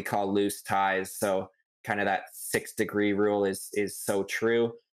what we call loose ties. So kind of that 6-degree rule is so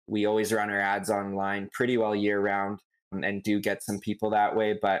true. We always run our ads online pretty well year round and do get some people that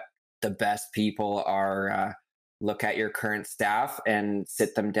way. But the best people are look at your current staff and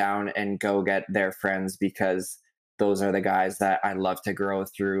sit them down and go get their friends, because those are the guys that I love to grow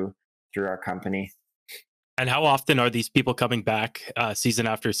through our company. And how often are these people coming back season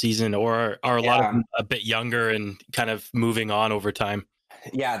after season, or are a lot of them a bit younger and kind of moving on over time?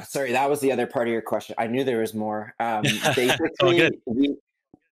 Yeah, sorry, that was the other part of your question. I knew there was more. Basically,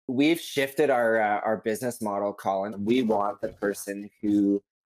 we've shifted our business model, Colin. We want the person who,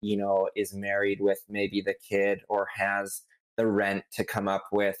 is married with maybe the kid or has the rent to come up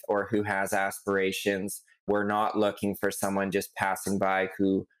with, or who has aspirations. We're not looking for someone just passing by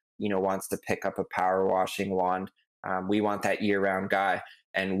who, wants to pick up a power washing wand. We want that year-round guy.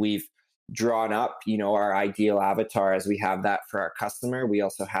 And we've drawn up, our ideal avatar as we have that for our customer. We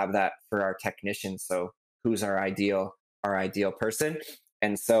also have that for our technician. So who's our ideal person?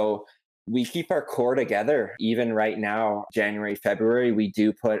 And so we keep our core together. Even right now, January, February, we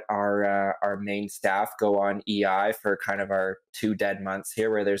do put our main staff go on EI for kind of our 2 dead months here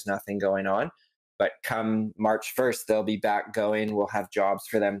where there's nothing going on. But come March 1st, they'll be back going. We'll have jobs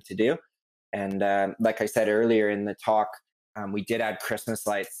for them to do. And like I said earlier in the talk, we did add Christmas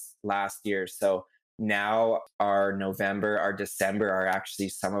lights last year. So now our November, our December are actually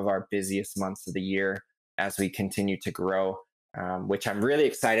some of our busiest months of the year as we continue to grow, which I'm really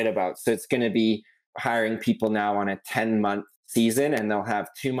excited about. So it's going to be hiring people now on a 10-month season, and they'll have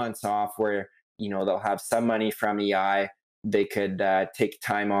 2 months off where, they'll have some money from EI. They could take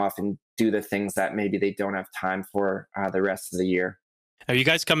time off and do the things that maybe they don't have time for the rest of the year. Are you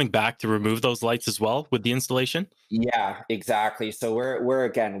guys coming back to remove those lights as well with the installation? Yeah, exactly. So we're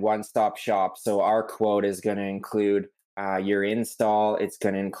again, one-stop shop. So our quote is going to include your install. It's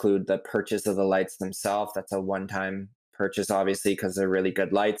going to include the purchase of the lights themselves. That's a one-time purchase, obviously, because they're really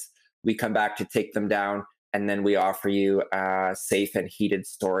good lights. We come back to take them down, and then we offer you safe and heated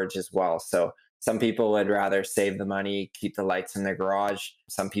storage as well. So some people would rather save the money, keep the lights in their garage.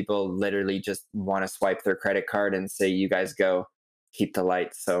 Some people literally just want to swipe their credit card and say, you guys go, keep the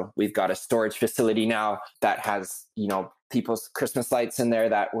lights. So we've got a storage facility now that has, people's Christmas lights in there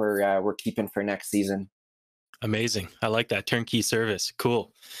that we're keeping for next season. Amazing. I like that turnkey service.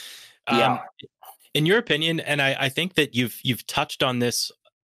 Cool. Yeah. In your opinion, and I think that you've touched on this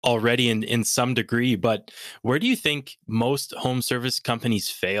already in some degree, but where do you think most home service companies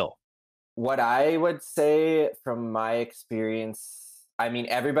fail? What I would say from my experience, I mean,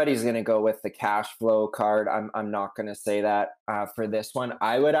 everybody's going to go with the cash flow card. I'm not going to say that for this one.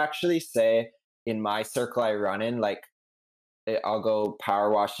 I would actually say in my circle I run in, like I'll go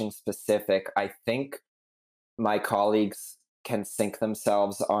power washing specific. I think my colleagues can sink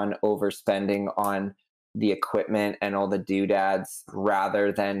themselves on overspending on the equipment and all the doodads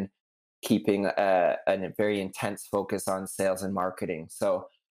rather than keeping a very intense focus on sales and marketing. So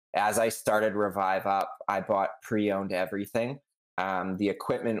as I started Revive Up, I bought pre-owned everything. The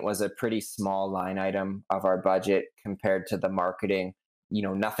equipment was a pretty small line item of our budget compared to the marketing.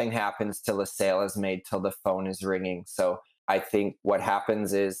 Nothing happens till a sale is made, till the phone is ringing. So I think what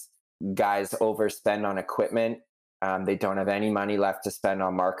happens is guys overspend on equipment. They don't have any money left to spend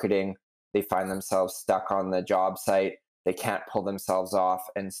on marketing. They find themselves stuck on the job site. They can't pull themselves off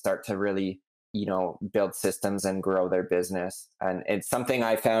and start to really, build systems and grow their business. And it's something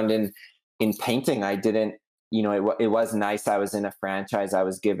I found in painting. I didn't, it was nice. I was in a franchise. I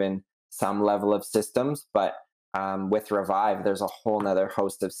was given some level of systems, but with Revive, there's a whole nother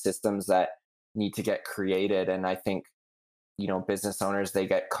host of systems that need to get created. And I think, business owners, they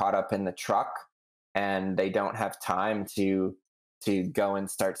get caught up in the truck and they don't have time to go and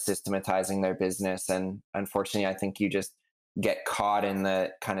start systematizing their business. And unfortunately, I think you just get caught in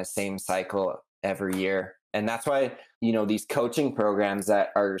the kind of same cycle every year. And that's why, these coaching programs that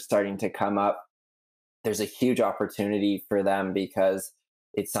are starting to come up, there's a huge opportunity for them, because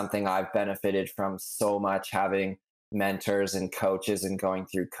it's something I've benefited from so much, having mentors and coaches and going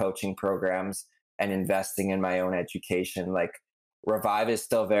through coaching programs and investing in my own education. Like Revive is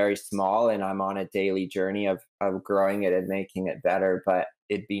still very small and I'm on a daily journey of growing it and making it better, but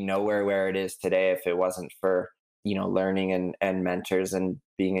it'd be nowhere where it is today if it wasn't for, learning and mentors and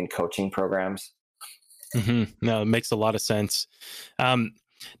being in coaching programs. No, it makes a lot of sense.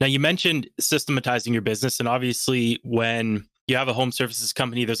 Now you mentioned systematizing your business, and obviously when you have a home services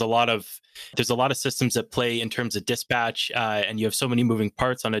company, there's a lot of systems at play in terms of dispatch, and you have so many moving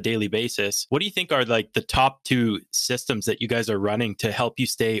parts on a daily basis. What do you think are like the top two systems that you guys are running to help you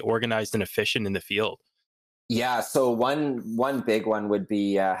stay organized and efficient in the field? Yeah, so one big one would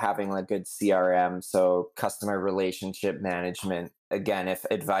be having a good CRM, so customer relationship management. Again, if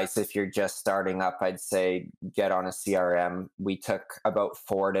you're just starting up, I'd say get on a CRM. We took about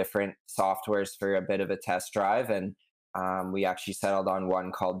 4 different softwares for a bit of a test drive, and we actually settled on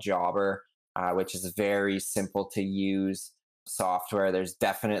one called Jobber, which is very simple to use software. There's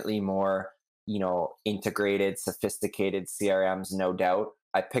definitely more, integrated, sophisticated CRMs, no doubt.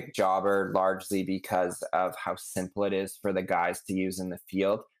 I picked Jobber largely because of how simple it is for the guys to use in the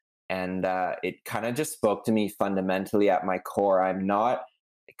field. And it kind of just spoke to me fundamentally at my core. I'm not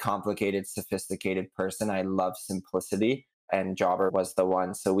a complicated, sophisticated person. I love simplicity, and Jobber was the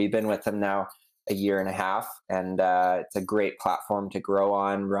one. So we've been with them now a year and a half, and it's a great platform to grow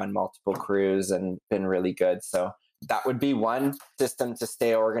on, run multiple crews, and been really good. So that would be one system to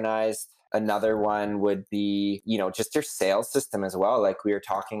stay organized. Another one would be, just your sales system as well. Like we were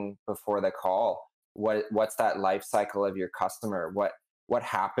talking before the call, what's that life cycle of your customer? What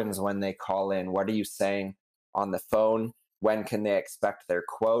happens when they call in? What are you saying on the phone? When can they expect their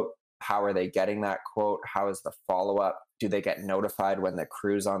quote? How are they getting that quote? How is the follow-up? Do they get notified when the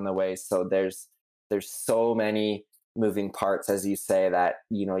crew's on the way? So there's so many moving parts, as you say, that,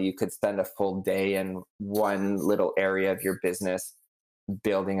 you could spend a full day in one little area of your business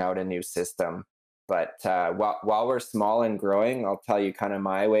building out a new system. But while we're small and growing, I'll tell you kind of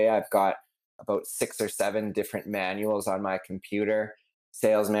my way. I've got about 6 or 7 different manuals on my computer: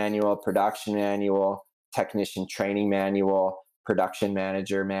 sales manual, production manual, technician training manual, production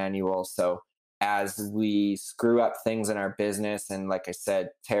manager manual. So as we screw up things in our business and, like I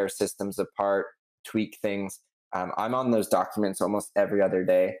said, tear systems apart, tweak things, I'm on those documents almost every other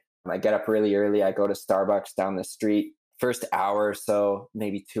day. I get up really early. I go to Starbucks down the street. First hour or so,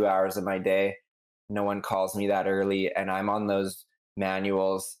 maybe 2 hours of my day, no one calls me that early. And I'm on those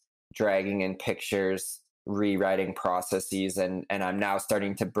manuals, dragging in pictures, rewriting processes. And I'm now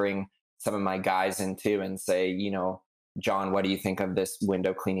starting to bring some of my guys into and say, John, what do you think of this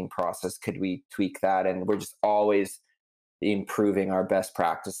window cleaning process? Could we tweak that? And we're just always improving our best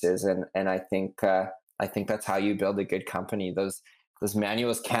practices. And I think that's how you build a good company. Those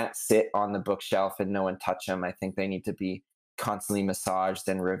manuals can't sit on the bookshelf and no one touch them. I think they need to be constantly massaged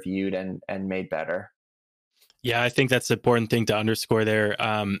and reviewed and made better. Yeah, I think that's the important thing to underscore there.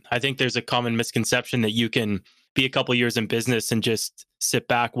 I think there's a common misconception that you can be a couple years in business and just sit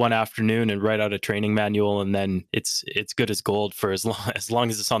back one afternoon and write out a training manual, and then it's good as gold for as long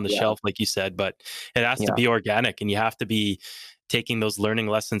as it's on the shelf, like you said. But it has to be organic, and you have to be taking those learning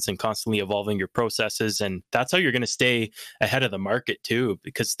lessons and constantly evolving your processes. And that's how you're going to stay ahead of the market too,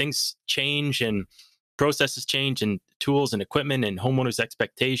 because things change and processes change and tools and equipment and homeowners'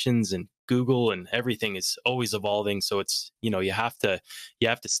 expectations and Google and everything is always evolving. So it's, you have to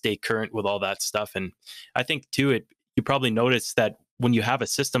stay current with all that stuff. And I think too, you probably notice that when you have a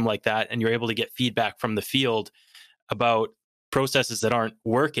system like that and you're able to get feedback from the field about processes that aren't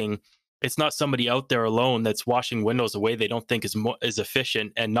working, it's not somebody out there alone that's washing windows a way they don't think is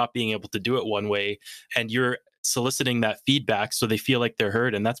efficient and not being able to do it one way. And you're soliciting that feedback so they feel like they're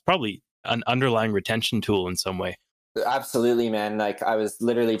heard. And that's probably an underlying retention tool in some way. Absolutely, man. Like I was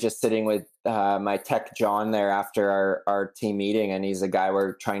literally just sitting with my tech John there after our team meeting, and he's a guy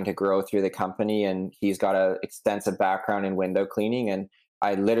we're trying to grow through the company, and he's got an extensive background in window cleaning. And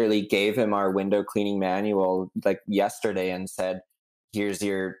I literally gave him our window cleaning manual like yesterday and said, here's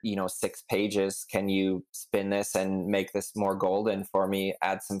your 6 pages. Can you spin this and make this more golden for me?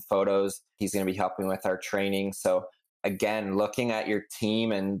 Add some photos. He's going to be helping with our training. So again, looking at your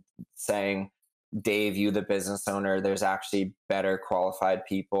team and saying, Dave, you the business owner, there's actually better qualified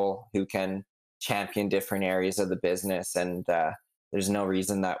people who can champion different areas of the business. And there's no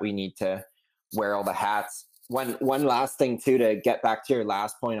reason that we need to wear all the hats. One last thing too, to get back to your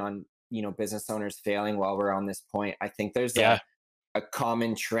last point on, business owners failing while we're on this point. I think there's a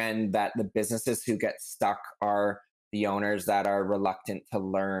common trend that the businesses who get stuck are the owners that are reluctant to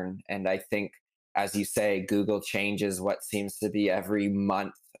learn. And I think, as you say, Google changes what seems to be every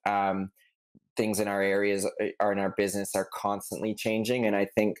month. Things in our areas or in our business are constantly changing. And I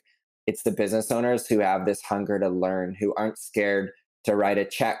think it's the business owners who have this hunger to learn, who aren't scared to write a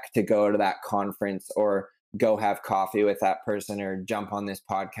check to go to that conference or go have coffee with that person or jump on this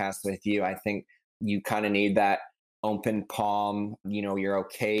podcast with you. I think you kind of need that open palm, you're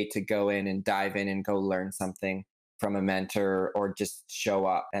okay to go in and dive in and go learn something from a mentor or just show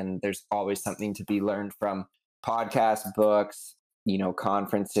up. And there's always something to be learned from podcasts, books,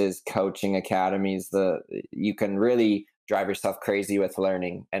 conferences, coaching academies. You can really drive yourself crazy with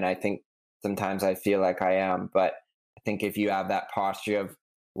learning. And I think sometimes I feel like I am, but I think if you have that posture of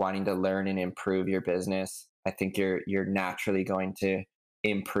wanting to learn and improve your business, I think you're naturally going to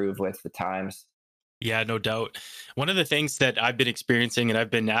improve with the times. Yeah, no doubt. One of the things that I've been experiencing, and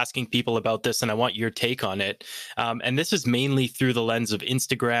I've been asking people about this, and I want your take on it, and this is mainly through the lens of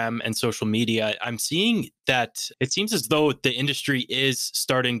Instagram and social media. I'm seeing that it seems as though the industry is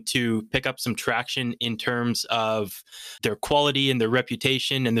starting to pick up some traction in terms of their quality and their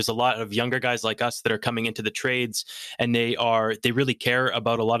reputation. And there's a lot of younger guys like us that are coming into the trades, and they really care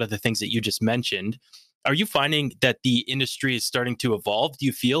about a lot of the things that you just mentioned. Are you finding that the industry is starting to evolve? Do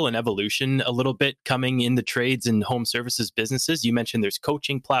you feel an evolution a little bit coming in the trades and home services businesses? You mentioned there's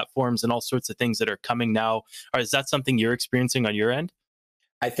coaching platforms and all sorts of things that are coming now. Or is that something you're experiencing on your end?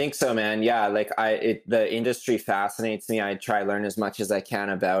 I think so, man. Yeah, like the industry fascinates me. I try to learn as much as I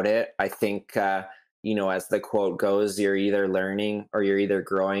can about it. I think, as the quote goes, you're either learning or you're either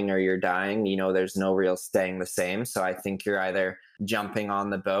growing or you're dying. There's no real staying the same. So I think you're either jumping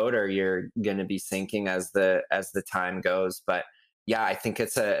on the boat or you're going to be sinking as the time goes. But yeah, I think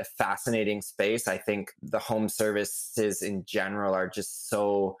it's a fascinating space. I think the home services in general are just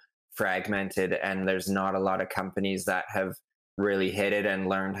so fragmented, and there's not a lot of companies that have really hit it and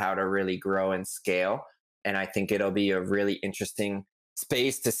learned how to really grow and scale. And I think it'll be a really interesting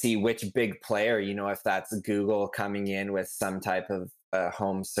space to see which big player, if that's Google coming in with some type of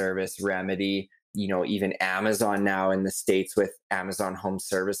home service remedy, even Amazon now in the States with Amazon Home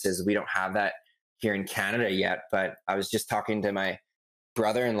Services. We don't have that here in Canada yet, but I was just talking to my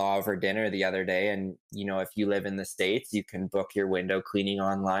brother-in-law over dinner the other day, and if you live in the States, you can book your window cleaning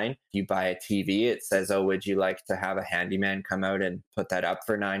online. If you buy a TV, it says, oh, would you like to have a handyman come out and put that up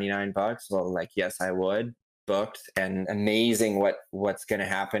for $99? Well, like, yes, I would. Booked. And amazing what's going to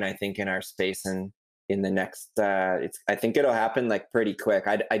happen, I think, in our space and in the next I think it'll happen like pretty quick.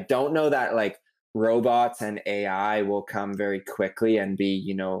 I don't know that like robots and AI will come very quickly and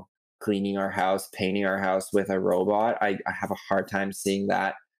be cleaning our house, painting our house with a robot. I have a hard time seeing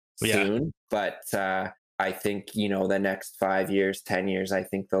that soon. But I think the next 5 years, 10 years, I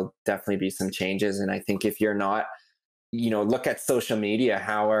think there'll definitely be some changes. And I think if you're not, look at social media,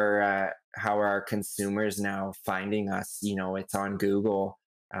 how are our consumers now finding us? It's on Google.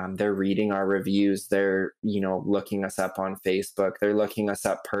 They're reading our reviews. They're, looking us up on Facebook. They're looking us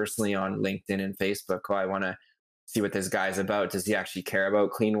up personally on LinkedIn and Facebook. Oh, I want to see what this guy's about. Does he actually care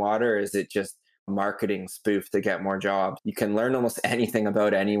about clean water? Or is it just marketing spoof to get more jobs? You can learn almost anything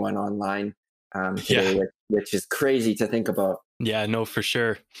about anyone online today, which is crazy to think about. Yeah, no, for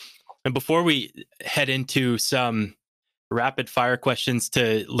sure. And before we head into some rapid fire questions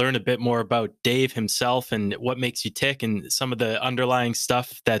to learn a bit more about Dave himself and what makes you tick and some of the underlying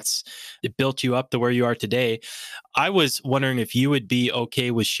stuff that's built you up to where you are today. I was wondering if you would be okay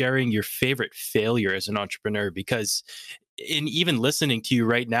with sharing your favorite failure as an entrepreneur, because in even listening to you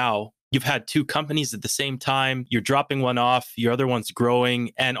right now, you've had two companies at the same time, you're dropping one off, your other one's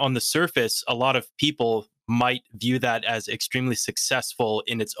growing. And on the surface, a lot of people might view that as extremely successful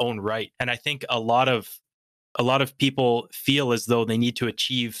in its own right. And I think a lot of people feel as though they need to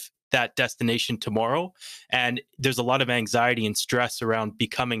achieve that destination tomorrow. And there's a lot of anxiety and stress around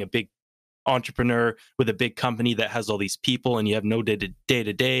becoming a big entrepreneur with a big company that has all these people and you have no day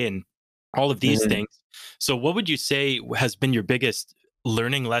to day and all of these things. So what would you say has been your biggest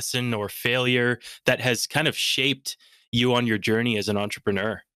learning lesson or failure that has kind of shaped you on your journey as an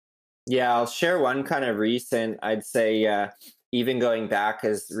entrepreneur? Yeah, I'll share one kind of recent, I'd say, even going back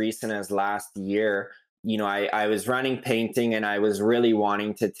as recent as last year. I was running painting and I was really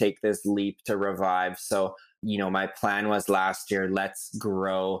wanting to take this leap to Revive. So, my plan was last year, let's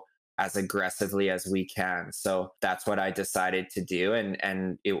grow as aggressively as we can. So that's what I decided to do.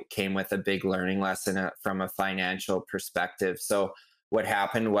 And it came with a big learning lesson from a financial perspective. So what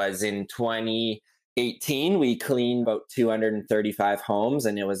happened was in 2018, we cleaned about 235 homes,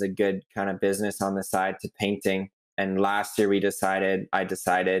 and it was a good kind of business on the side to painting. And last year I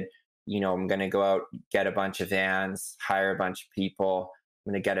decided, I'm going to go out, get a bunch of vans, hire a bunch of people.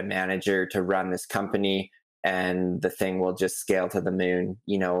 I'm going to get a manager to run this company, and the thing will just scale to the moon,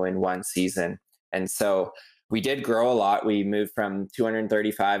 in one season. And so we did grow a lot. We moved from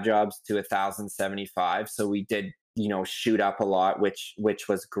 235 jobs to 1,075. So we did, shoot up a lot, which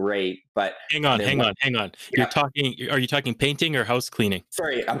was great. But Hang on. Yeah. Are you talking painting or house cleaning?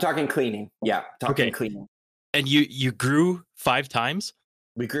 Sorry, I'm talking cleaning. Yeah, Okay. cleaning. And you grew 5 times?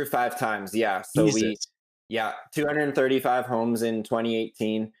 We grew 5 times. Yeah. So Jesus. 235 homes in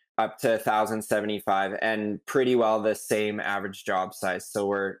 2018, up to 1,075, and pretty well the same average job size.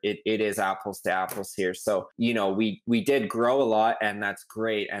 So it is apples to apples here. So, we did grow a lot, and that's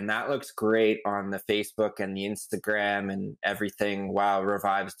great. And that looks great on the Facebook and the Instagram and everything. Wow,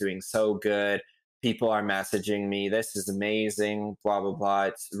 Revive's doing so good. People are messaging me, this is amazing, blah, blah, blah.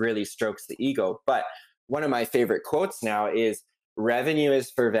 It really strokes the ego. But one of my favorite quotes now is, revenue is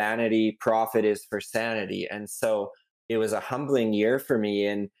for vanity, profit is for sanity. And so it was a humbling year for me.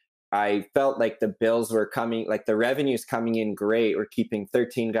 And I felt like the bills were coming, like the revenue's coming in great. We're keeping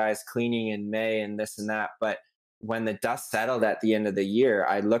 13 guys cleaning in May and this and that. But when the dust settled at the end of the year,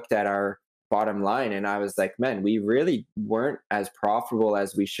 I looked at our bottom line and I was like, man, we really weren't as profitable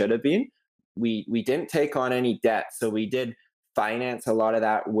as we should have been. We didn't take on any debt. So we did finance a lot of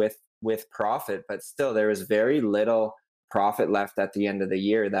that with profit, but still there was very little profit left at the end of the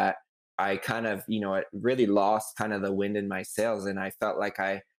year that I kind of, it really lost kind of the wind in my sails. And I felt like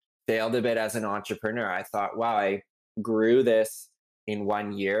I failed a bit as an entrepreneur. I thought, wow, I grew this in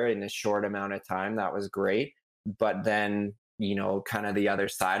 1 year in a short amount of time. That was great. But then, kind of the other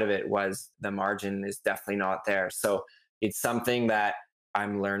side of it was the margin is definitely not there. So it's something that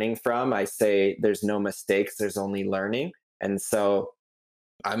I'm learning from. I say there's no mistakes, there's only learning. And so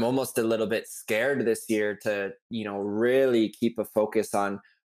I'm almost a little bit scared this year to, really keep a focus on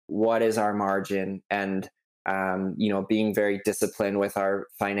what is our margin and, being very disciplined with our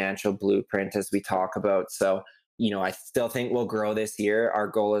financial blueprint as we talk about. So, I still think we'll grow this year. Our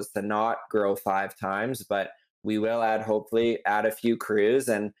goal is to not grow 5 times, but we will hopefully add a few crews.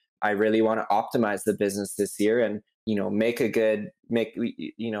 And I really want to optimize the business this year and, we don't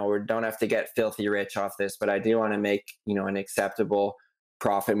have to get filthy rich off this, but I do want to make, an acceptable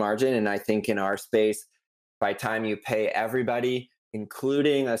profit margin. And I think in our space, by time you pay everybody,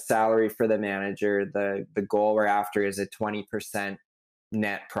 including a salary for the manager, the goal we're after is a 20%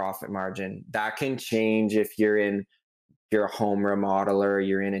 net profit margin. That can change if you're a home remodeler,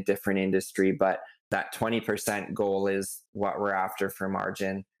 you're in a different industry, but that 20% goal is what we're after for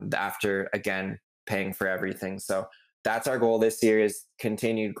margin after, again, paying for everything. So that's our goal this year, is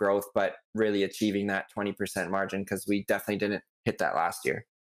continued growth, but really achieving that 20% margin, because we definitely didn't hit that last year.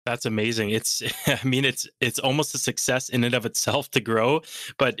 That's amazing. It's almost a success in and of itself to grow,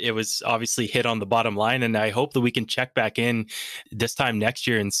 but it was obviously hit on the bottom line. And I hope that we can check back in this time next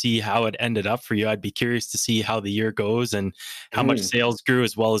year and see how it ended up for you. I'd be curious to see how the year goes and how much sales grew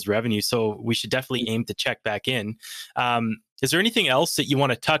as well as revenue. So we should definitely aim to check back in. Is there anything else that you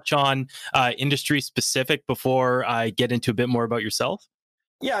want to touch on, industry specific, before I get into a bit more about yourself?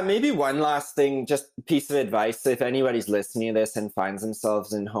 Yeah, maybe one last thing, just piece of advice. If anybody's listening to this and finds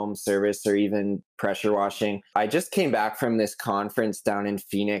themselves in home service or even pressure washing, I just came back from this conference down in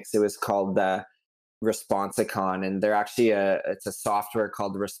Phoenix. It was called the Responsicon, and they're actually it's a software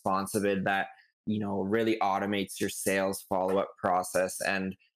called Responsibid that, really automates your sales follow-up process.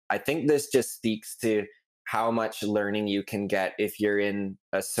 And I think this just speaks to how much learning you can get if you're in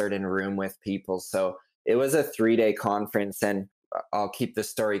a certain room with people. So it was a 3-day conference, and I'll keep the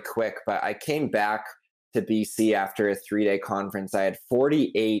story quick, but I came back to BC after a 3-day conference. I had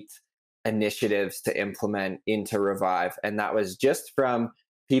 48 initiatives to implement into Revive. And that was just from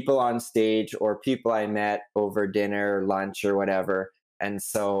people on stage or people I met over dinner, lunch, or whatever. And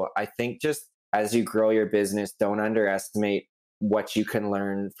so I think just as you grow your business, don't underestimate what you can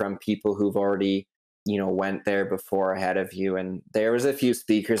learn from people who've already, went there before ahead of you. And there was a few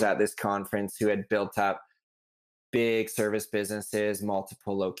speakers at this conference who had built up big service businesses,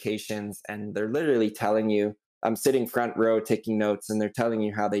 multiple locations, and they're literally telling you, I'm sitting front row taking notes, and they're telling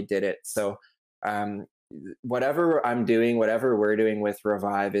you how they did it. So whatever I'm doing, whatever we're doing with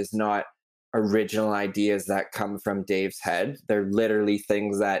Revive is not original ideas that come from Dave's head. They're literally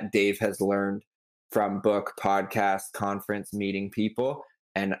things that Dave has learned from book, podcast, conference, meeting people.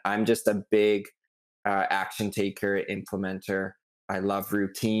 And I'm just a big action taker, implementer. I love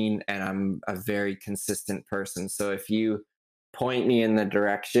routine, and I'm a very consistent person. So if you point me in the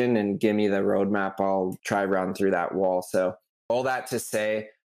direction and give me the roadmap, I'll try run through that wall. So all that to say,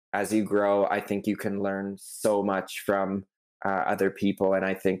 as you grow, I think you can learn so much from other people. And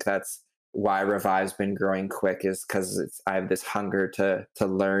I think that's why Revive's been growing quick, is because I have this hunger to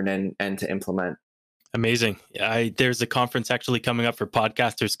learn and to implement. Amazing. There's a conference actually coming up for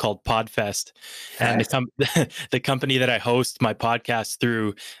podcasters called PodFest. And the company that I host my podcast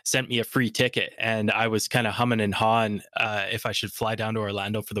through sent me a free ticket. And I was kind of humming and hawing if I should fly down to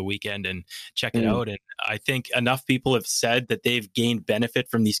Orlando for the weekend and check it out. And I think enough people have said that they've gained benefit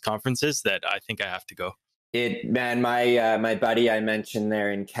from these conferences that I think I have to go. My buddy I mentioned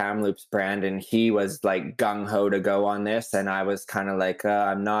there in Kamloops, Brandon, he was like gung-ho to go on this. And I was kind of like,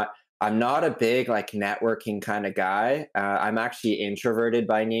 I'm not a big like networking kind of guy. I'm actually introverted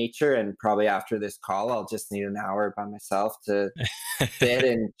by nature, and probably after this call, I'll just need an hour by myself to sit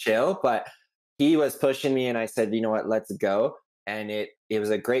and chill. But he was pushing me, and I said, you know what, let's go. And it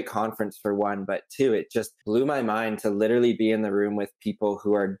was a great conference for one, but two, it just blew my mind to literally be in the room with people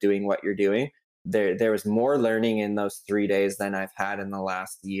who are doing what you're doing. There was more learning in those 3 days than I've had in the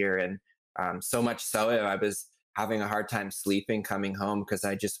last year. And so much so I was having a hard time sleeping coming home because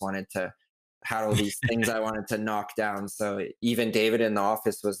I just wanted to had all these things I wanted to knock down. So even David in the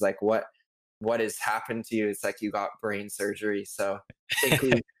office was like, what has happened to you? It's like you got brain surgery. So I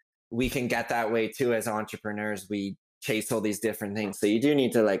think we can get that way too as entrepreneurs. We chase all these different things. So you do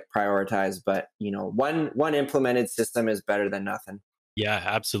need to like prioritize, but one implemented system is better than nothing. Yeah,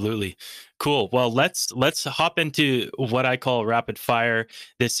 absolutely. Cool. Well, let's hop into what I call rapid fire.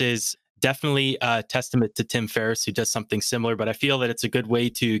 This is definitely a testament to Tim Ferriss, who does something similar, but I feel that it's a good way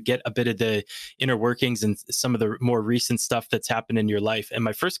to get a bit of the inner workings and some of the more recent stuff that's happened in your life. And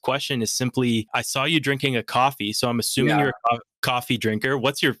my first question is simply, I saw you drinking a coffee, so I'm assuming you're a coffee drinker.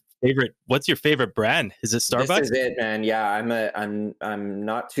 What's your favorite brand? Is it Starbucks? This is it, man. Yeah, I'm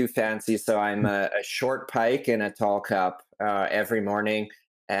not too fancy, so I'm a short pike in a tall cup every morning,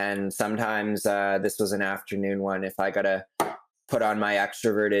 and sometimes this was an afternoon one. If I gotta put on my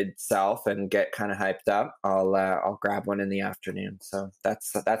extroverted self and get kind of hyped up, I'll grab one in the afternoon. So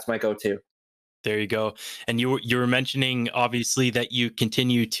that's my go-to. There you go. And you were mentioning obviously that you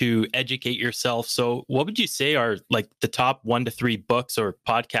continue to educate yourself. So what would you say are like the top 1 to 3 books or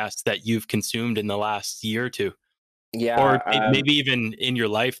podcasts that you've consumed in the last year or two? Yeah. Or maybe even in your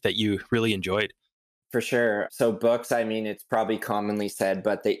life that you really enjoyed? For sure. So books, I mean, it's probably commonly said,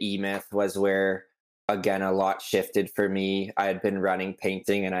 but the E-Myth was where, again, a lot shifted for me. I had been running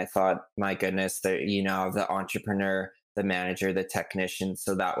painting, and I thought, my goodness, the entrepreneur, the manager, the technician.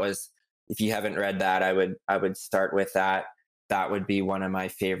 So that was, if you haven't read that, I would start with that. That would be one of my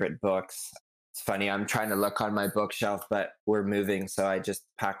favorite books. It's funny, I'm trying to look on my bookshelf, but we're moving, so I just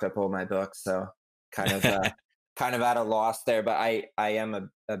packed up all my books. So kind of at a loss there, but I am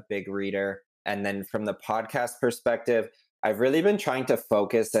a big reader. And then from the podcast perspective, I've really been trying to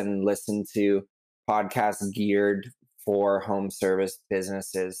focus and listen to podcasts geared for home service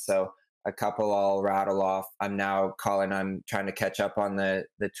businesses. So a couple I'll rattle off. I'm trying to catch up on the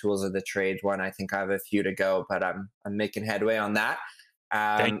tools of the trade one. I think I have a few to go, but I'm making headway on that.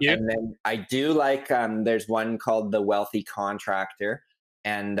 Thank you. And then I do like, there's one called The Wealthy Contractor.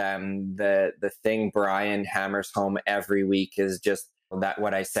 And the thing Brian hammers home every week is just that,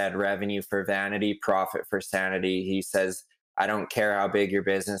 what I said, revenue for vanity, profit for sanity. He says, I don't care how big your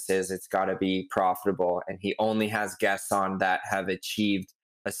business is, it's got to be profitable. And he only has guests on that have achieved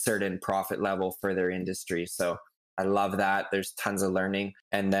a certain profit level for their industry. So I love that. There's tons of learning.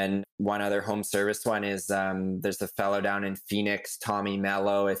 And then one other home service one is there's a fellow down in Phoenix, Tommy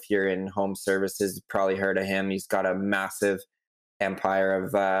Mello. If you're in home services, you've probably heard of him. He's got a massive empire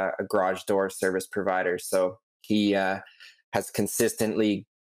of a garage door service provider. So he has consistently,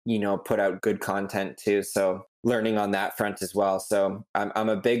 put out good content too. So learning on that front as well. So I'm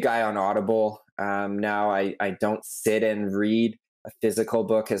a big guy on Audible. Now I don't sit and read a physical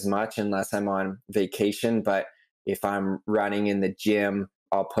book as much unless I'm on vacation. But if I'm running in the gym,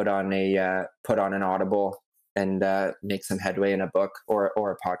 I'll put on an Audible and make some headway in a book or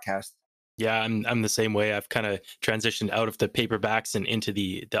a podcast. Yeah, I'm the same way. I've kind of transitioned out of the paperbacks and into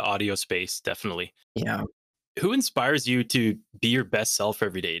the audio space, definitely. Yeah. Who inspires you to be your best self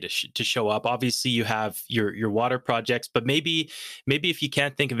every day, to show up? Obviously, you have your water projects, but maybe if you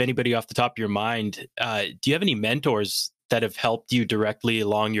can't think of anybody off the top of your mind, do you have any mentors that have helped you directly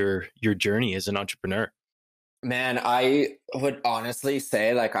along your journey as an entrepreneur? Man, I would honestly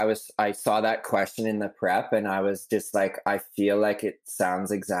say, like, I saw that question in the prep and I was just like, I feel like it sounds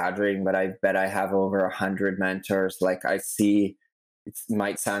exaggerating, but I bet I have over 100 mentors. Like, I see, it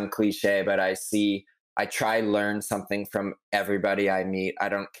might sound cliche, but I try learn something from everybody I meet. I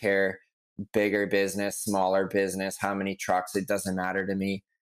don't care, bigger business, smaller business, how many trucks, it doesn't matter to me.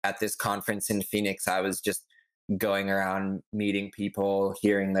 At this conference in Phoenix, I was just going around meeting people,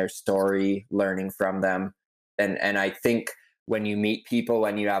 hearing their story, learning from them. And I think when you meet people,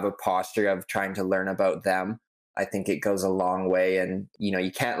 when you have a posture of trying to learn about them, I think it goes a long way. And, you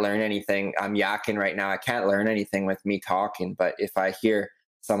can't learn anything. I'm yakking right now. I can't learn anything with me talking, but if I hear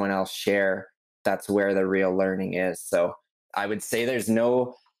someone else share, that's where the real learning is. So I would say there's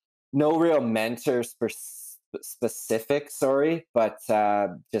no real mentor specific, but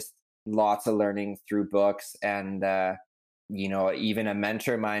just lots of learning through books. And, even a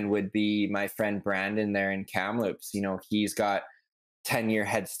mentor of mine would be my friend Brandon there in Kamloops. He's got 10-year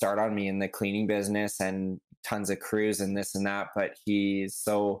head start on me in the cleaning business and tons of crews and this and that, but he's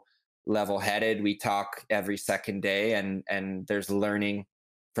so level-headed. We talk every second day and there's learning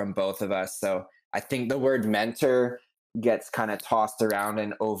from both of us. So I think the word mentor gets kind of tossed around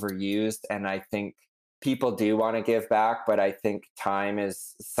and overused. And I think people do want to give back, but I think time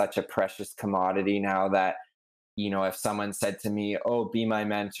is such a precious commodity now that, if someone said to me, "Oh, be my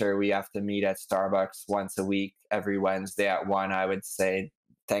mentor, we have to meet at Starbucks once a week, every Wednesday at 1, I would say,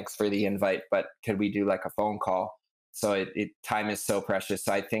 thanks for the invite, but could we do like a phone call? So time is so precious.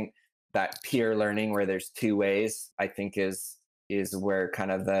 So I think that peer learning where there's two ways, I think is where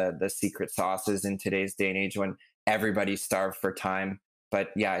kind of the secret sauce is in today's day and age when everybody's starved for time. But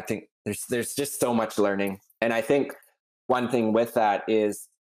yeah, I think there's just so much learning. And I think one thing with that is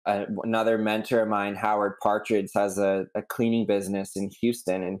another mentor of mine, Howard Partridge, has a cleaning business in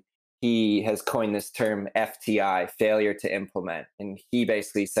Houston, and he has coined this term FTI, failure to implement. And he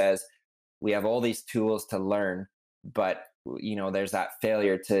basically says, we have all these tools to learn, but there's that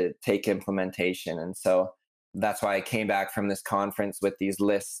failure to take implementation. And so that's why I came back from this conference with these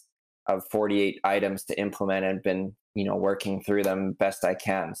lists of 48 items to implement and been, working through them best I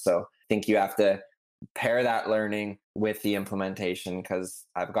can. So I think you have to pair that learning with the implementation, because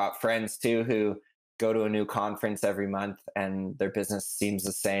I've got friends too who go to a new conference every month and their business seems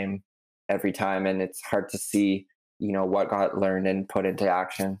the same every time. And it's hard to see, what got learned and put into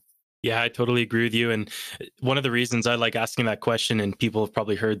action. Yeah, I totally agree with you. And one of the reasons I like asking that question, and people have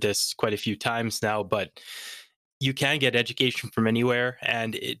probably heard this quite a few times now, but you can get education from anywhere,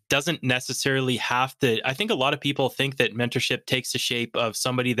 and it doesn't necessarily have to. I think a lot of people think that mentorship takes the shape of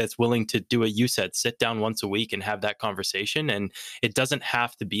somebody that's willing to do what you said, sit down once a week and have that conversation. And it doesn't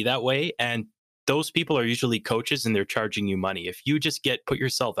have to be that way. And those people are usually coaches and they're charging you money. If you just put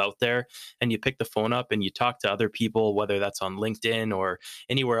yourself out there and you pick the phone up and you talk to other people, whether that's on LinkedIn or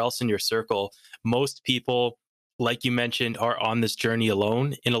anywhere else in your circle, most people, like you mentioned, are on this journey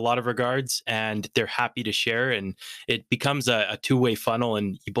alone in a lot of regards, and they're happy to share, and it becomes a two-way funnel,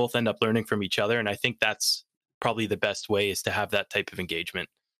 and you both end up learning from each other. And I think that's probably the best way, is to have that type of engagement.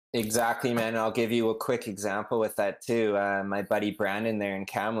 Exactly, man. I'll give you a quick example with that too. My buddy Brandon there in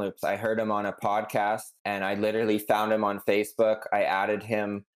Kamloops, I heard him on a podcast and I literally found him on Facebook. I added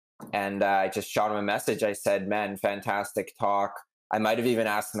him and I just shot him a message. I said, man, fantastic talk. I might have even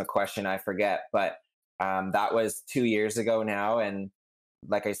asked him a question, I forget, but that was 2 years ago now. And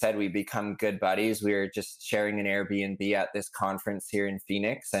like I said, we become good buddies. We were just sharing an Airbnb at this conference here in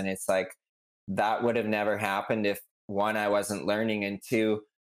Phoenix. And it's like, that would have never happened if, one, I wasn't learning, and two,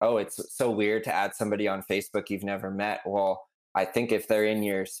 oh, it's so weird to add somebody on Facebook you've never met. Well, I think if they're in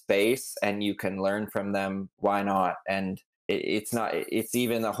your space and you can learn from them, why not? And it's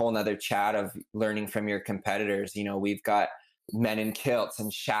even a whole nother chat of learning from your competitors. We've got Men in Kilts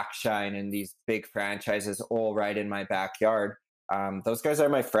and Shack Shine and these big franchises all right in my backyard. Those guys are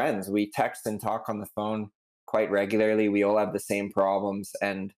my friends. We text and talk on the phone quite regularly. We all have the same problems.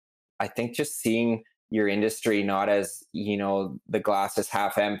 And I think just seeing your industry not as, the glass is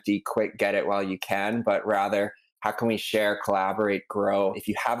half empty, quick, get it while you can, but rather, how can we share, collaborate, grow? If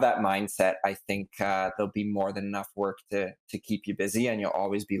you have that mindset, I think there'll be more than enough work to keep you busy, and you'll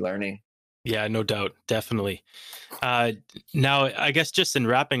always be learning. Yeah, no doubt. Definitely. Now, I guess just in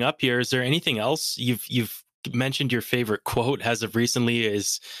wrapping up here, is there anything else you've mentioned your favorite quote as of recently?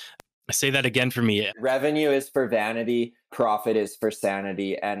 Say that again for me. Revenue is for vanity, profit is for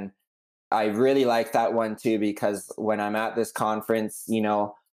sanity. And I really like that one too, because when I'm at this conference,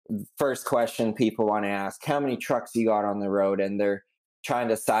 first question people want to ask, how many trucks you got on the road? And they're trying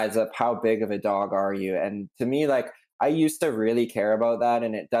to size up, how big of a dog are you? And to me, I used to really care about that.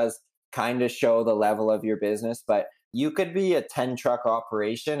 And it does kind of show the level of your business, but you could be a 10 truck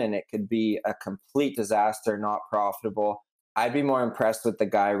operation and it could be a complete disaster, not profitable. I'd be more impressed with the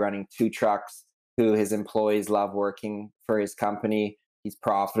guy running 2 trucks who his employees love working for his company. He's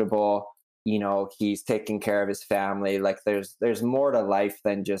profitable. He's taking care of his family. There's more to life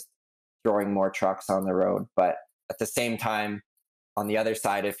than just throwing more trucks on the road. But at the same time, on the other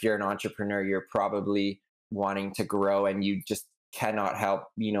side, if you're an entrepreneur, you're probably wanting to grow and you just cannot help,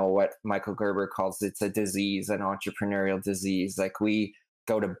 what Michael Gerber calls it's a disease, an entrepreneurial disease. We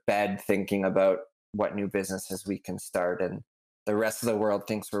go to bed thinking about what new businesses we can start, and the rest of the world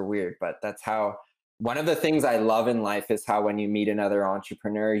thinks we're weird. But that's how, one of the things I love in life is how when you meet another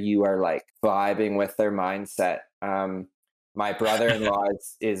entrepreneur, you are vibing with their mindset. My brother-in-law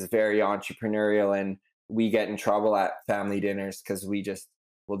is very entrepreneurial, and we get in trouble at family dinners because we just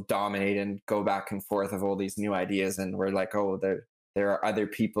will dominate and go back and forth of all these new ideas. And we're like, oh, there are other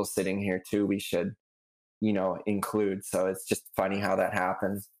people sitting here too, we should, include. So it's just funny how that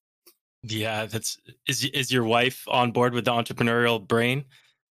happens. Yeah, is your wife on board with the entrepreneurial brain?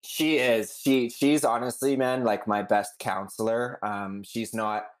 She is. She's honestly, man, my best counselor. She's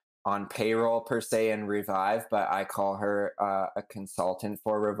not on payroll per se in Revive, but I call her a consultant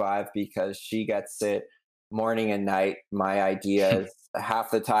for Revive because she gets it morning and night. My ideas,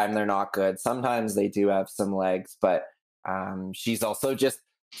 half the time they're not good. Sometimes they do have some legs, but she's also just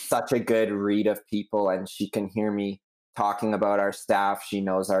such a good read of people, and she can hear me talking about our staff. She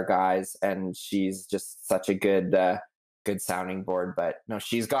knows our guys, and she's just such a good sounding board. But no,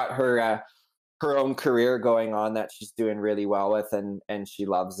 she's got her own career going on that she's doing really well with, and she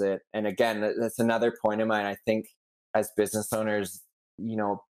loves it. And again, that's another point of mine. I think as business owners,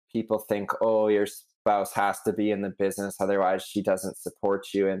 people think, oh, your spouse has to be in the business, otherwise she doesn't support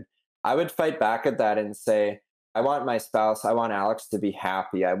you. And I would fight back at that and say, I want my spouse, I want Alex to be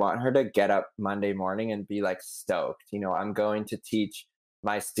happy. I want her to get up Monday morning and be stoked. I'm going to teach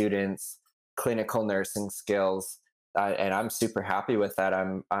my students clinical nursing skills. And I'm super happy with that.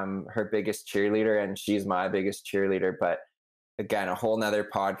 I'm her biggest cheerleader, and she's my biggest cheerleader. But again, a whole nother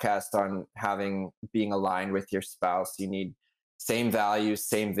podcast on being aligned with your spouse. You need same values,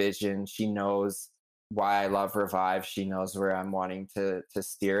 same vision. She knows why I love Revive. She knows where I'm wanting to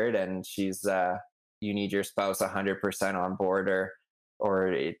steer it, and she's you need your spouse 100% on board, or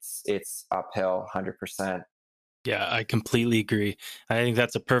it's uphill 100%. Yeah, I completely agree. I think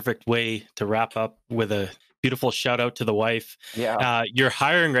that's a perfect way to wrap up with a beautiful shout out to the wife. Yeah. You're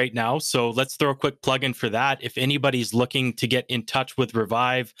hiring right now, so let's throw a quick plug in for that. If anybody's looking to get in touch with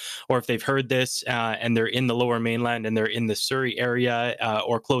Revive, or if they've heard this and they're in the Lower Mainland and they're in the Surrey area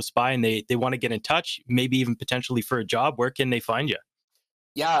or close by, and they want to get in touch, maybe even potentially for a job, where can they find you?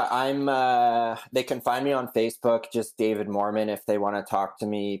 Yeah, they can find me on Facebook, just David Mormon, if they want to talk to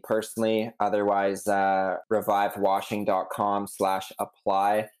me personally. Otherwise,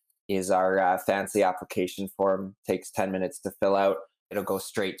 revivewashing.com/apply is our fancy application form. Takes 10 minutes to fill out. It'll go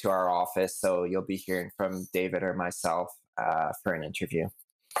straight to our office. So you'll be hearing from David or myself for an interview.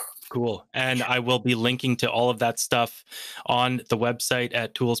 Cool. And I will be linking to all of that stuff on the website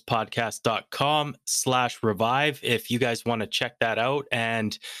at toolspodcast.com/revive. If you guys want to check that out,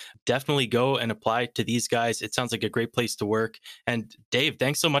 and definitely go and apply to these guys. It sounds like a great place to work. And Dave,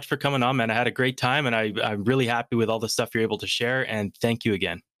 thanks so much for coming on, man. I had a great time, and I'm really happy with all the stuff you're able to share. And thank you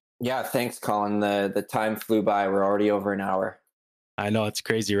again. Yeah, thanks, Colin. The time flew by. We're already over an hour. I know, it's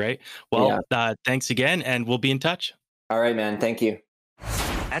crazy, right? Well, thanks again, and we'll be in touch. All right, man. Thank you.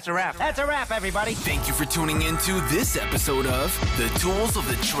 That's a wrap. That's a wrap, everybody. Thank you for tuning into this episode of the Tools of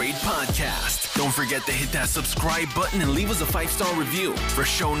the Trade podcast. Don't forget to hit that subscribe button and leave us a 5-star review. For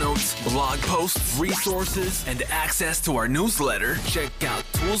show notes, blog posts, resources, and access to our newsletter, check out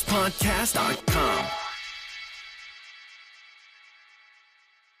toolspodcast.com.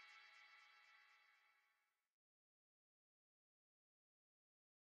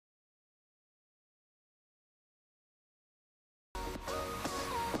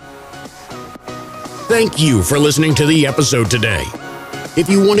 Thank you for listening to the episode today. If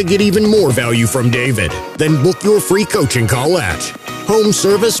you want to get even more value from David, then book your free coaching call at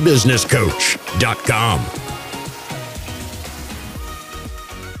homeservicebusinesscoach.com.